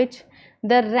on which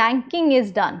the ranking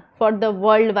is done for the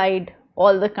worldwide.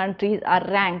 All the countries are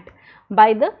ranked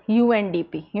by the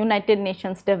UNDP, United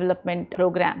Nations Development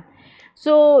Program.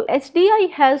 So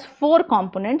HDI has 4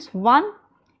 components. One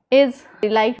is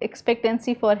life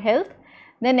expectancy for health,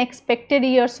 then expected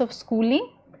years of schooling,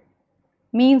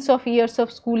 means of years of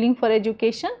schooling for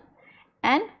education,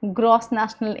 and gross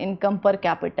national income per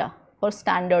capita for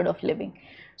standard of living.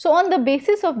 So on the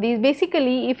basis of these,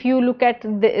 basically if you look at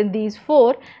these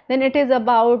 4, then it is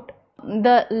about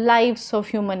the lives of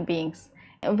human beings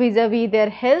vis-a-vis their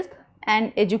health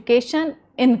and education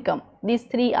income. These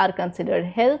three are considered: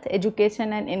 health,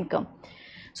 education and income.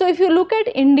 So if you look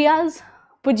at India's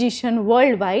position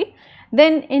worldwide,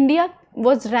 then India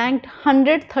was ranked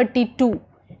 132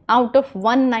 out of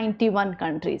 191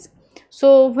 countries.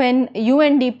 So when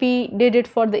UNDP did it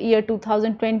for the year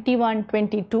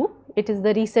 2021-22, it is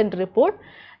the recent report,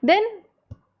 then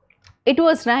it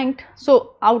was ranked,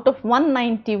 so out of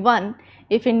 191,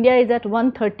 if India is at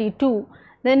 132,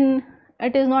 then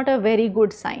it is not a very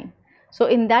good sign. So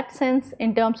in that sense,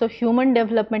 in terms of Human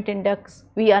Development Index,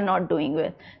 we are not doing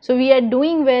well. So we are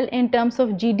doing well in terms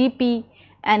of GDP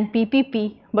and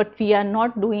PPP, but we are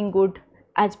not doing good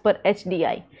as per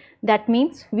HDI. That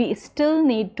means we still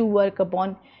need to work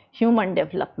upon human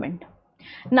development.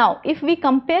 Now, if we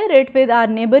compare it with our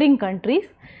neighboring countries,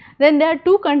 then there are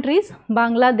two countries,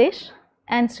 Bangladesh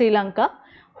and Sri Lanka,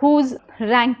 whose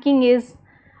ranking is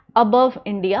above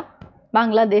India.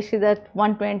 Bangladesh is at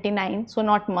 129, so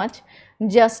not much,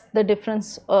 just the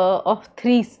difference of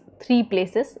three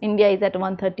places. India is at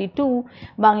 132,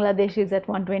 Bangladesh is at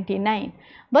 129,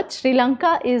 but Sri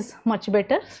Lanka is much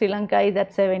better. Sri Lanka is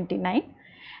at 79.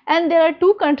 And there are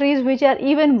two countries which are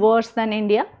even worse than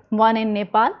India. One in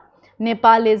Nepal.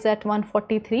 Nepal is at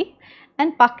 143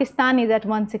 and Pakistan is at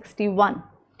 161.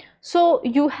 So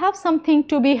you have something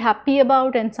to be happy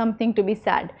about and something to be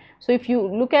sad. So if you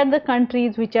look at the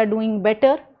countries which are doing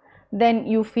better, then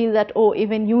you feel that, oh,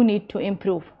 even you need to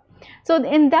improve. So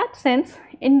in that sense,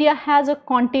 India has a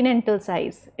continental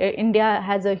size. India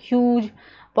has a huge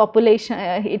population,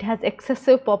 it has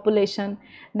excessive population.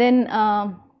 Then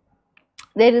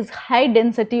there is high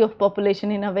density of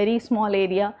population in a very small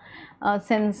area.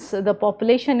 Since the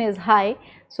population is high,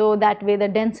 so that way the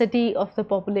density of the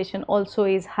population also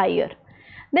is higher.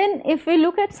 Then if we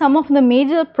look at some of the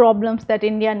major problems that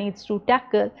India needs to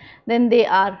tackle, then they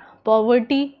are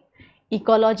poverty,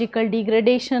 ecological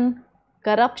degradation,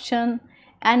 corruption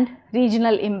and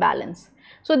regional imbalance.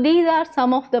 So these are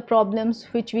some of the problems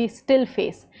which we still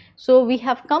face. So we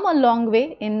have come a long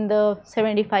way in the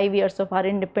 75 years of our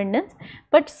independence,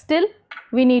 but still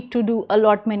we need to do a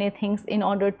lot many things in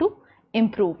order to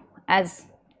improve, as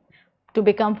to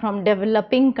become from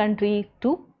developing country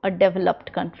to a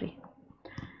developed country.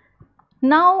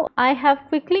 Now I have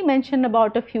quickly mentioned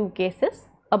about a few cases,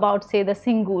 about say the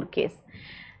Singur case.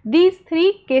 These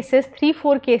three,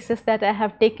 four cases that I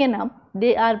have taken up,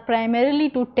 they are primarily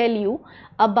to tell you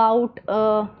about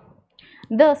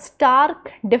the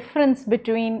stark difference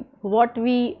between what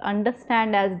we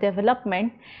understand as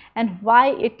development and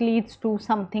why it leads to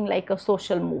something like a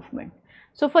social movement.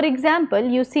 So for example,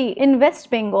 you see in West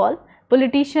Bengal,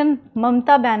 politician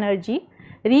Mamata Banerjee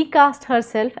recast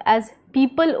herself as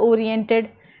people-oriented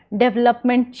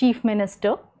development chief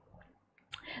minister.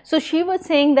 So she was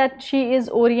saying that she is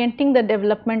orienting the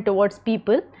development towards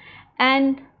people,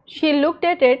 and she looked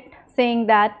at it saying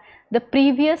that the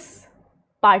previous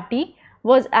party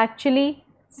was actually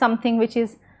something which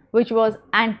was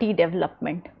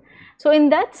anti-development. So in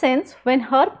that sense, when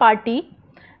her party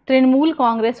Trinamool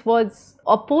Congress was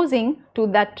opposing to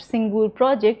that Singur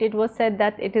project, it was said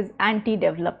that it is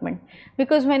anti-development,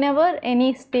 because whenever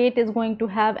any state is going to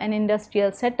have an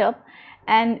industrial setup,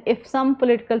 and if some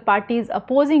political party is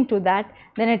opposing to that,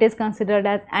 then it is considered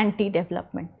as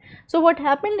anti-development. So what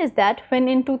happened is that when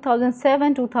in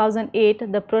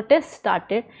 2007-2008 the protests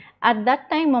started, at that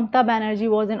time Mamata Banerjee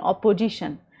was in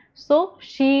opposition. So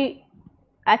she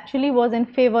actually was in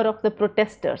favor of the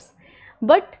protesters.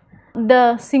 But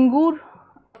the Singur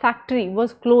factory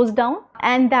was closed down,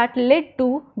 and that led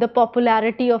to the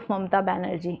popularity of Mamata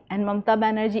Banerjee, and Mamata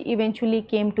Banerjee eventually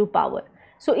came to power.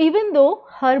 So even though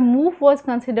her move was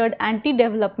considered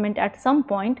anti-development at some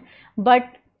point,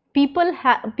 but people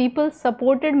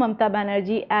supported Mamata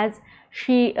Banerjee as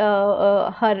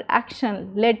her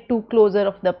action led to closure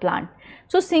of the plant.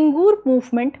 So Singur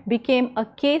movement became a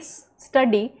case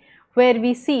study where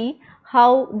we see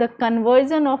how the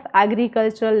conversion of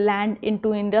agricultural land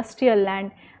into industrial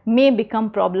land may become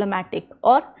problematic,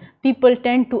 or people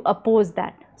tend to oppose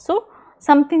that. So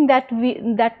something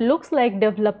that looks like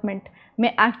development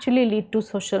may actually lead to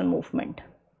social movement.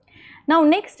 Now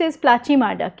next is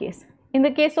Plachimada case. In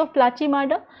the case of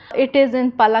Plachimada, it is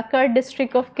in Palakkad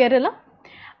district of Kerala.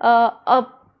 A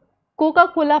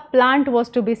Coca-Cola plant was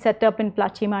to be set up in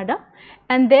Plachimada,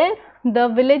 and there the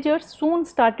villagers soon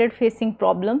started facing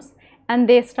problems and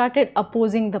they started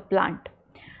opposing the plant.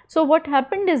 So what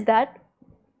happened is that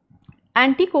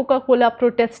anti-Coca-Cola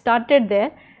protests started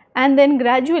there, and then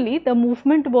gradually the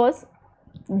movement was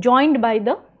joined by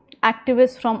the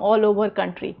activists from all over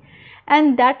country,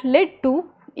 and that led to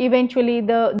eventually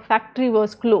the factory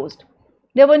was closed.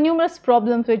 There were numerous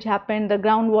problems which happened. The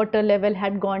groundwater level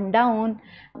had gone down.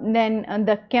 Then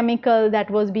the chemical that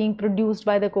was being produced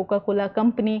by the Coca-Cola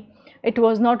company, it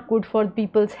was not good for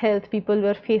people's health. People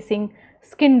were facing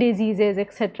skin diseases,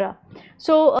 etc.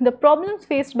 So the problems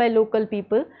faced by local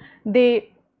people,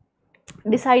 they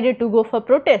decided to go for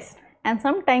protest. And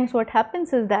sometimes what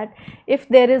happens is that if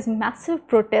there is massive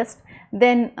protest,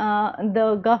 then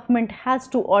the government has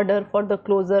to order for the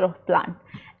closure of plant,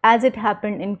 as it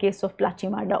happened in case of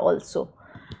Plachimada also.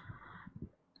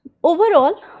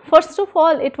 Overall, first of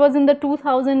all, it was in the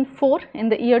 2004, in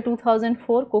the year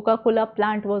 2004, Coca-Cola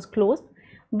plant was closed.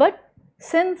 But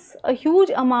since a huge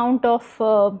amount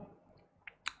of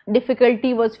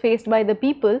difficulty was faced by the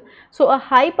people, so a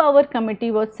high power committee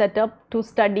was set up to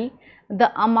study the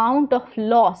amount of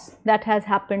loss that has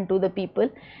happened to the people,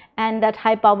 and that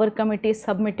high power committee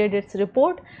submitted its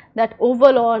report that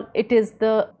overall it is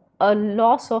a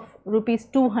loss of rupees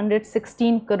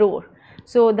 216 crore.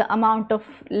 So the amount of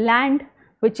land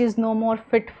which is no more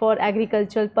fit for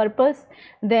agricultural purpose,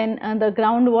 then the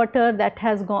groundwater that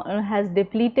has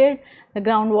depleted, the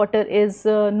groundwater is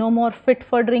no more fit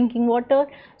for drinking water.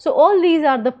 So all these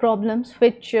are the problems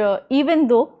which even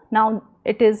though now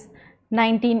it is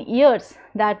 19 years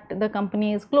that the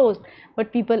company is closed,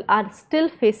 but people are still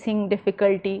facing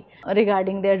difficulty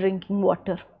regarding their drinking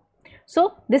water.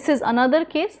 So this is another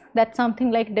case, that something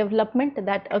like development,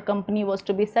 that a company was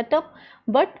to be set up,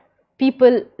 but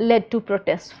people led to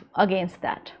protest against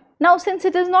that. Now, since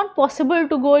it is not possible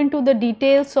to go into the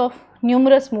details of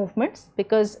numerous movements,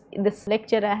 because this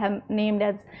lecture I have named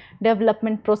as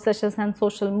development processes and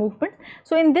social movements,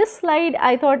 so in this slide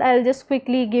I thought I will just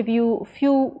quickly give you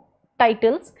few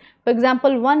titles. For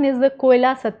example, one is the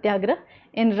Koila Satyagrah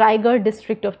in Raigad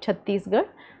district of Chhattisgarh.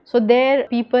 So there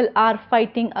people are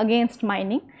fighting against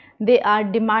mining, they are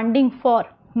demanding for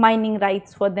mining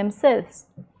rights for themselves.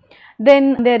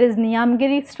 Then there is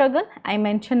Niyamgiri struggle, I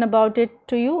mentioned about it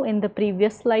to you in the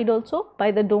previous slide also,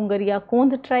 by the Dongariya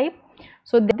Kondh tribe.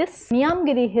 So this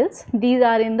Niyamgiri hills, these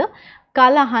are in the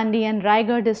Kalahandi and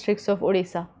Raigad districts of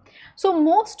Odisha. So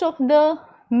most of the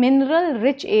mineral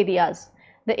rich areas,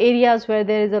 the areas where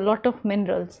there is a lot of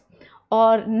minerals,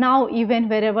 or now even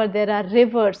wherever there are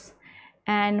rivers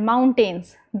and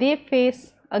mountains, they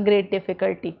face a great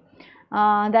difficulty.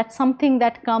 That's something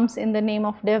that comes in the name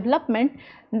of development,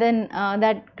 then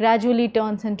that gradually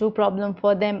turns into a problem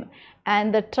for them.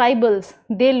 And the tribals,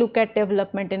 they look at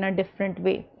development in a different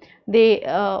way. They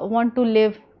want to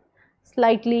live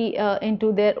slightly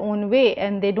into their own way,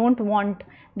 and they don't want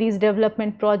these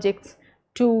development projects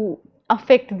to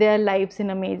affect their lives in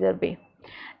a major way.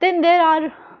 Then there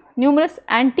are numerous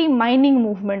anti-mining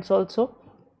movements also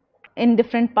in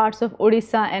different parts of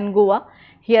Odisha and Goa.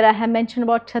 Here I have mentioned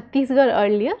about Chhattisgarh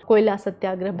earlier, Koila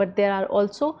Satyagrah, but there are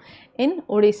also in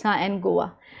Odisha and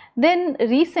Goa. Then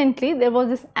recently there was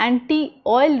this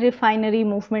anti-oil refinery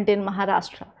movement in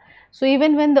Maharashtra. So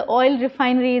even when the oil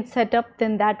refinery is set up,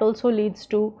 then that also leads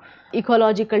to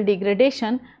ecological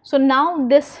degradation. So now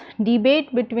this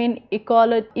debate between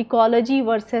ecology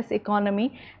versus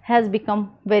economy has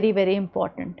become very, very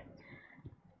important.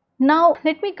 Now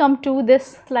let me come to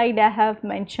this slide I have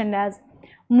mentioned as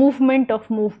movement of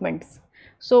movements.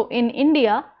 So in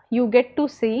India you get to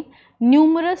see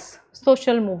numerous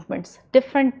social movements,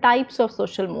 different types of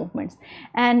social movements,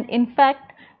 and in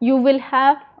fact you will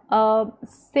have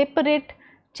separate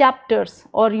chapters,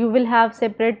 or you will have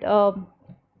separate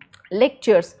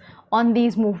lectures on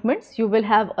these movements. You will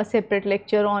have a separate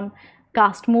lecture on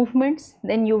caste movements,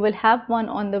 then you will have one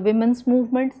on the women's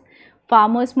movements,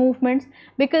 farmers movements,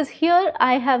 because here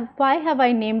why have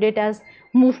I named it as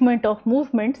movement of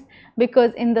movements,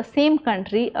 because in the same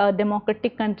country, a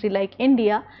democratic country like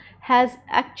India has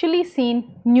actually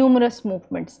seen numerous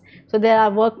movements. So there are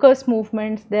workers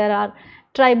movements, there are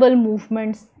tribal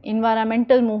movements,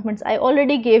 environmental movements. I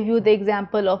already gave you the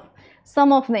example of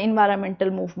some of the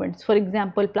environmental movements, for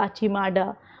example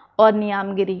Plachimada or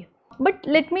Niyamgiri. But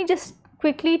let me just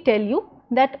quickly tell you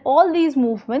that all these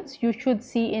movements you should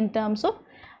see in terms of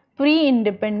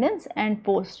pre-independence and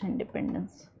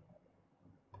post-independence.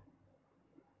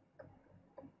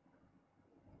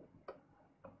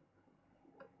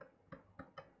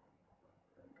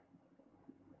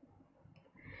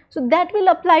 So that will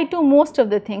apply to most of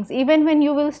the things. Even when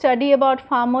you will study about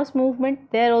farmers movement,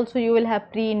 there also you will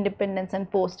have pre-independence and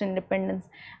post-independence,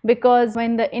 because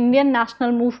when the Indian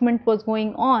national movement was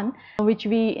going on, which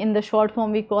we in the short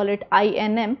form we call it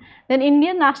INM, then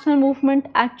Indian national movement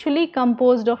actually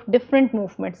composed of different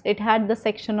movements. It had the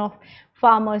section of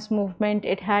farmers movement,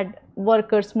 it had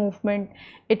workers movement,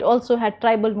 it also had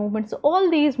tribal movements. So all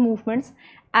these movements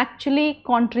actually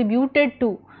contributed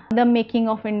to the making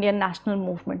of Indian national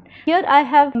movement. Here I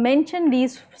have mentioned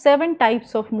these 7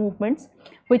 types of movements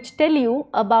which tell you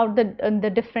about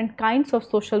the different kinds of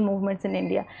social movements in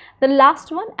India. The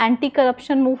last one,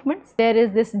 anti-corruption movements. There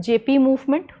is this JP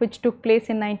movement which took place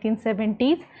in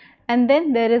 1970s, and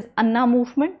then there is Anna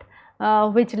movement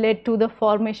which led to the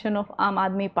formation of Aam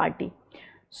Aadmi Party.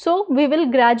 So we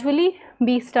will gradually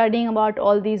be studying about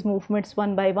all these movements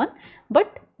one by one,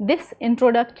 but this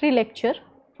introductory lecture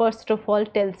first of all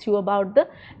tells you about the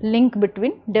link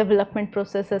between development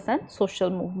processes and social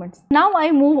movements. Now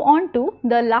I move on to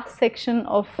the last section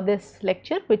of this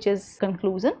lecture, which is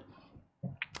conclusion.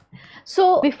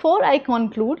 So before I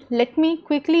conclude, let me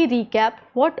quickly recap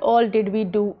what all did we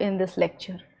do in this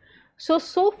lecture.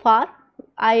 So far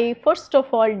I first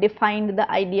of all defined the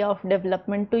idea of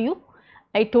development to you.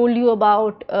 I told you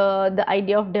about the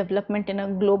idea of development in a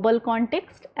global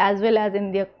context as well as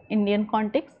in the Indian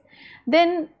context.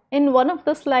 Then in one of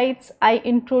the slides I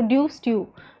introduced you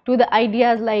to the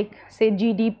ideas like say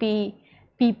GDP,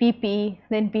 PPP,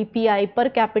 then PPI, per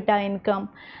capita income,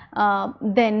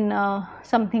 then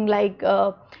something like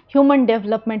human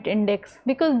development index,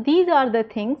 because these are the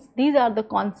things, these are the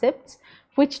concepts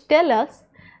which tell us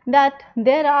that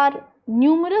there are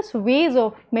numerous ways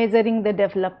of measuring the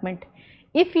development.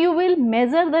 If you will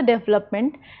measure the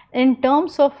development in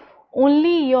terms of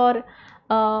only your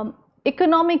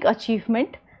economic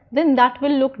achievement, then that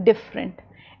will look different.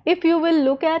 If you will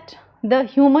look at the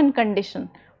human condition,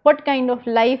 what kind of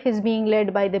life is being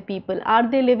led by the people, are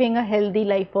they living a healthy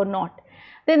life or not,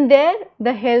 then there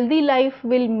the healthy life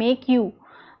will make you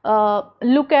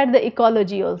look at the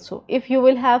ecology also. If you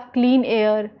will have clean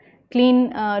air, clean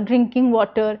drinking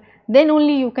water, then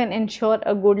only you can ensure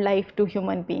a good life to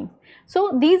human beings.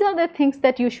 So these are the things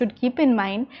that you should keep in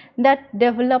mind, that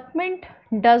development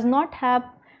does not have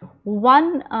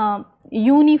one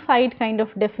unified kind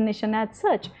of definition as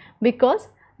such, because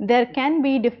there can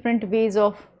be different ways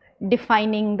of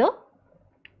defining the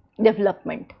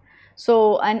development.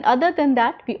 So, and other than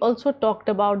that, we also talked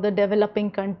about the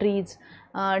developing countries,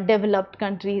 developed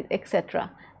countries,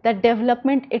 etc. That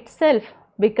development itself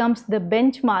becomes the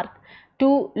benchmark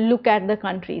to look at the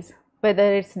countries,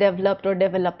 whether it's developed or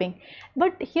developing.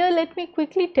 But here let me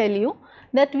quickly tell you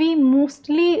that we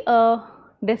mostly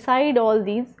decide all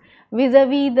these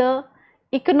vis-a-vis the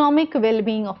economic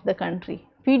well-being of the country.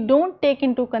 We don't take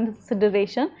into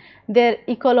consideration their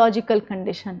ecological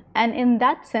condition, and in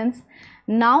that sense,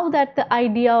 now that the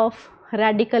idea of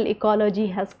radical ecology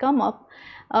has come up,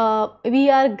 we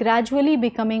are gradually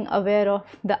becoming aware of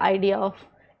the idea of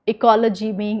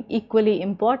ecology being equally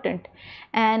important.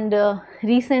 And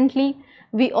recently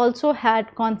we also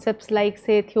had concepts like,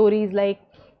 say, theories like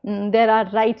there are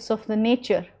rights of the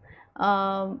nature,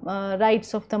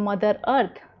 rights of the mother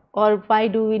earth, or why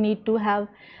do we need to have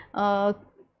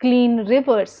clean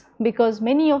rivers, because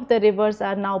many of the rivers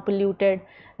are now polluted,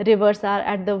 rivers are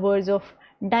at the verge of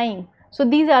dying. So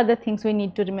these are the things we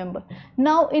need to remember.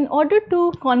 Now in order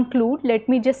to conclude, let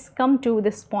me just come to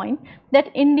this point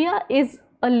that India is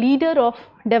a leader of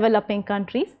developing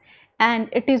countries and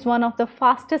it is one of the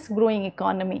fastest growing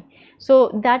economy.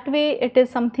 So that way it is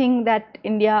something that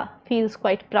India feels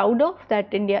quite proud of,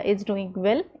 that India is doing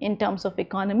well in terms of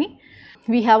economy.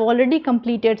 We have already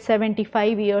completed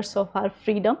 75 years of our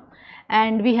freedom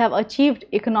and we have achieved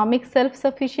economic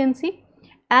self-sufficiency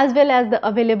as well as the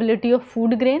availability of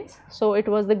food grains. So it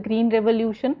was the Green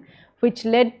Revolution which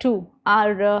led to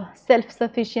our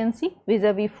self-sufficiency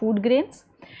vis-a-vis food grains.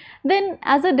 Then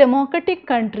as a democratic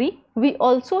country, we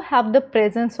also have the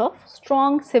presence of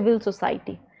strong civil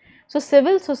society. So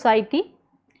civil society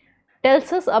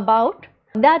tells us about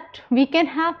that we can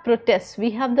have protests,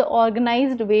 we have the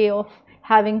organized way of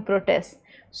having protests.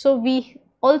 So we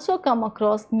also come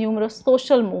across numerous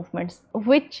social movements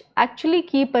which actually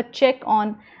keep a check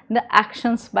on the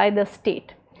actions by the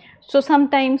state. So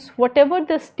sometimes whatever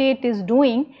the state is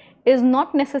doing is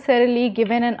not necessarily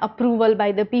given an approval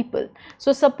by the people.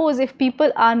 So suppose if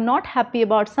people are not happy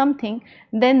about something,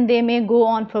 then they may go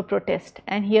on for protest.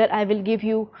 And here I will give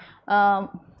you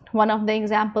one of the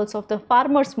examples of the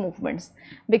farmers' movements,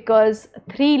 because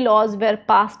 3 laws were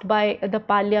passed by the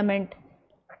parliament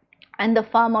and the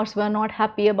farmers were not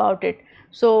happy about it.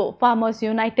 So farmers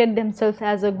united themselves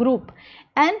as a group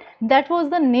and that was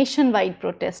the nationwide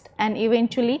protest, and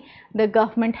eventually the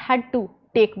government had to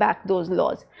take back those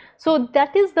laws. So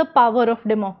that is the power of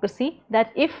democracy,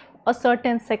 that if a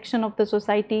certain section of the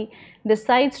society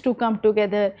decides to come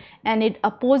together and it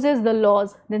opposes the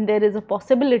laws, then there is a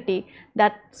possibility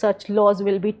that such laws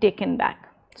will be taken back.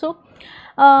 So,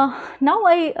 now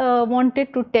I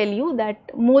wanted to tell you that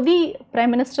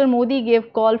Prime Minister Modi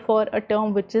gave call for a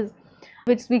term which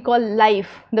we call life.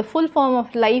 The full form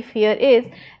of life here is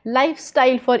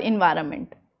lifestyle for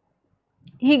environment.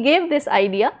 He gave this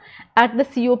idea at the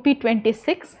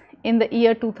COP26 in the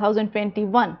year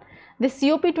 2021. This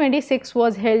COP26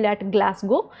 was held at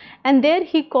Glasgow, and there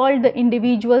he called the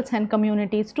individuals and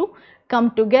communities to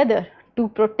come together to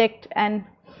protect and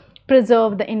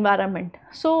preserve the environment.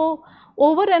 So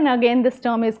over and again this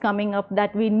term is coming up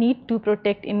that we need to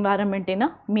protect environment in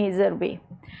a major way.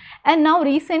 And now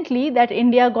recently that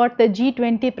India got the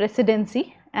G20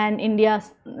 presidency, and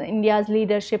India's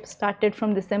leadership started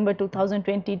from December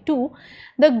 2022,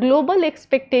 the global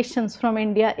expectations from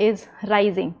India is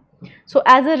rising. So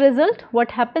as a result,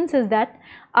 what happens is that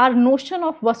our notion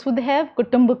of Vasudhaiv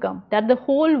Kutumbakam, that the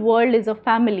whole world is a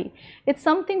family, it's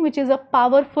something which is a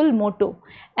powerful motto,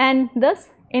 and thus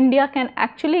India can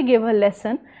actually give a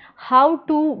lesson how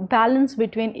to balance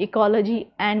between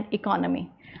ecology and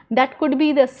economy. That could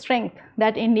be the strength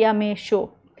that India may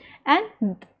show, and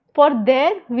for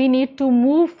there we need to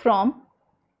move from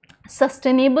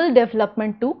sustainable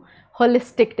development to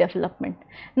holistic development.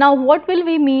 Now what will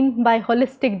we mean by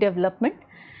holistic development?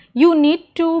 You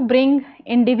need to bring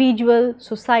individual,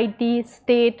 society,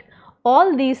 state,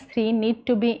 all these three need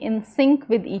to be in sync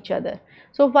with each other.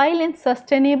 So while in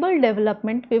sustainable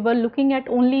development we were looking at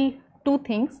only two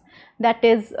things, that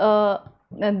is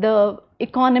the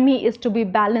economy is to be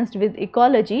balanced with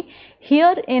ecology.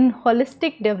 Here in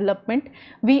holistic development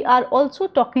we are also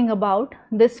talking about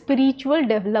the spiritual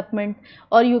development,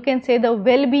 or you can say the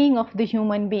well-being of the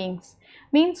human beings.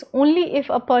 Means only if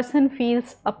a person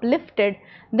feels uplifted,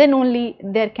 then only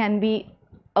there can be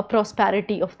a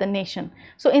prosperity of the nation.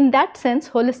 So in that sense,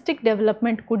 holistic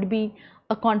development could be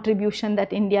a contribution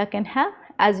that India can have,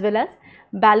 as well as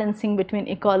balancing between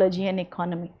ecology and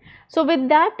economy. So with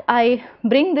that I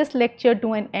bring this lecture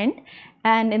to an end,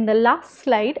 and in the last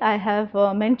slide I have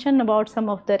mentioned about some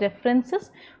of the references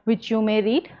which you may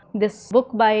read. This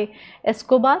book by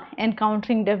Escobar,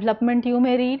 Encountering Development, you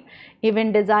may read.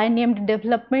 Even Desire Named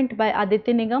Development by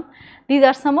Aditya Nigam. These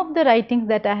are some of the writings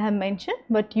that I have mentioned,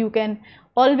 but you can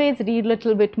always read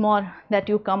little bit more that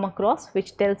you come across,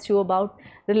 which tells you about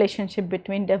relationship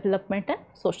between development and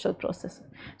social process.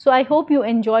 So I hope you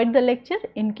enjoyed the lecture.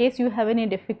 In case you have any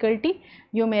difficulty,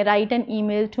 you may write an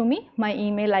email to me. My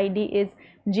email ID is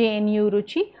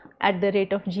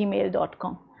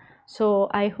jnuruchi@gmail.com. So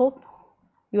I hope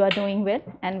you are doing well,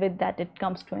 and with that it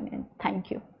comes to an end.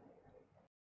 Thank you.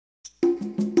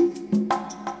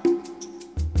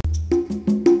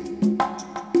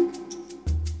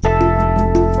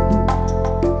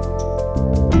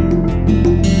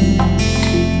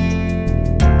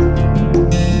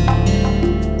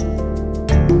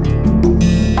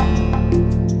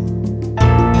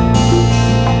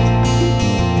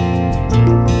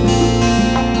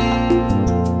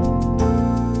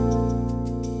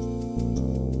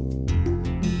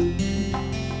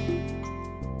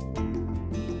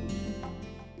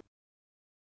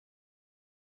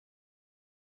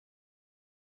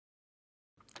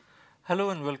 Hello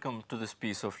and welcome to this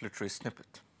piece of literary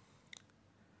snippet.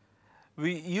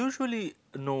 We usually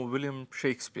know William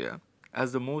Shakespeare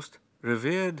as the most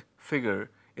revered figure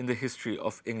in the history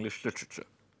of English literature.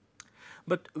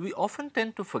 But we often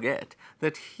tend to forget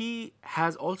that he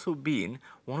has also been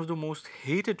one of the most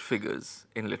hated figures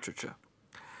in literature.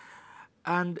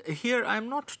 And here I am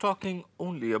not talking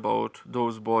only about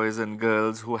those boys and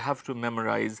girls who have to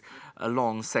memorize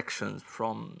long sections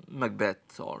from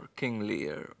Macbeth or King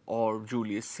Lear or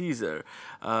Julius Caesar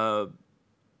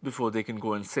before they can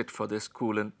go and sit for their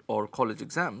school or college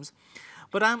exams.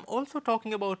 But I am also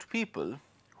talking about people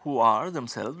who are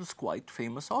themselves quite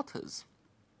famous authors.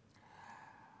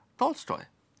 Tolstoy,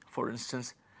 for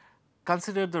instance,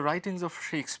 considered the writings of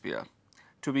Shakespeare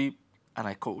to be, and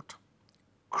I quote,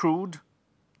 crude,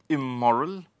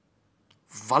 immoral,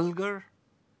 vulgar,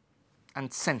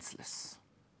 and senseless.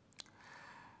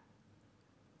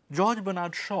 George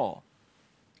Bernard Shaw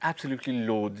absolutely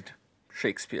loathed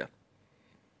Shakespeare,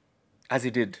 as he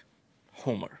did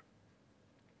Homer.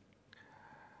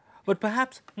 But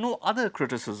perhaps no other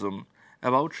criticism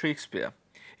about Shakespeare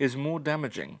is more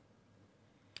damaging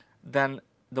than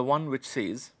the one which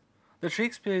says that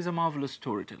Shakespeare is a marvelous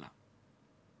storyteller,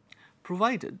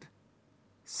 provided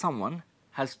someone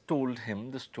has told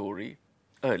him the story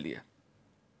earlier.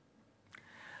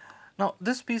 Now,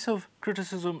 this piece of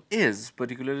criticism is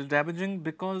particularly damaging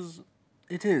because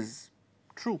it is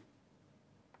true.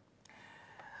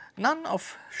 None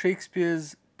of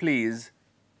Shakespeare's plays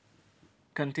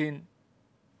contain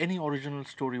any original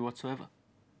story whatsoever.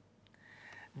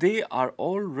 they are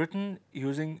all written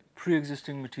using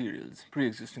pre-existing materials,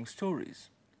 pre-existing stories.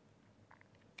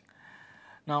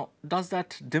 Now, does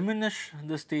that diminish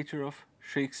the stature of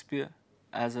Shakespeare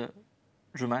as a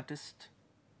dramatist?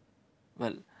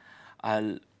 Well,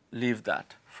 I'll leave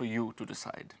that for you to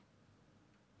decide.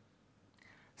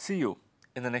 See you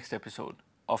in the next episode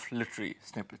of Literary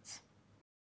Snippets.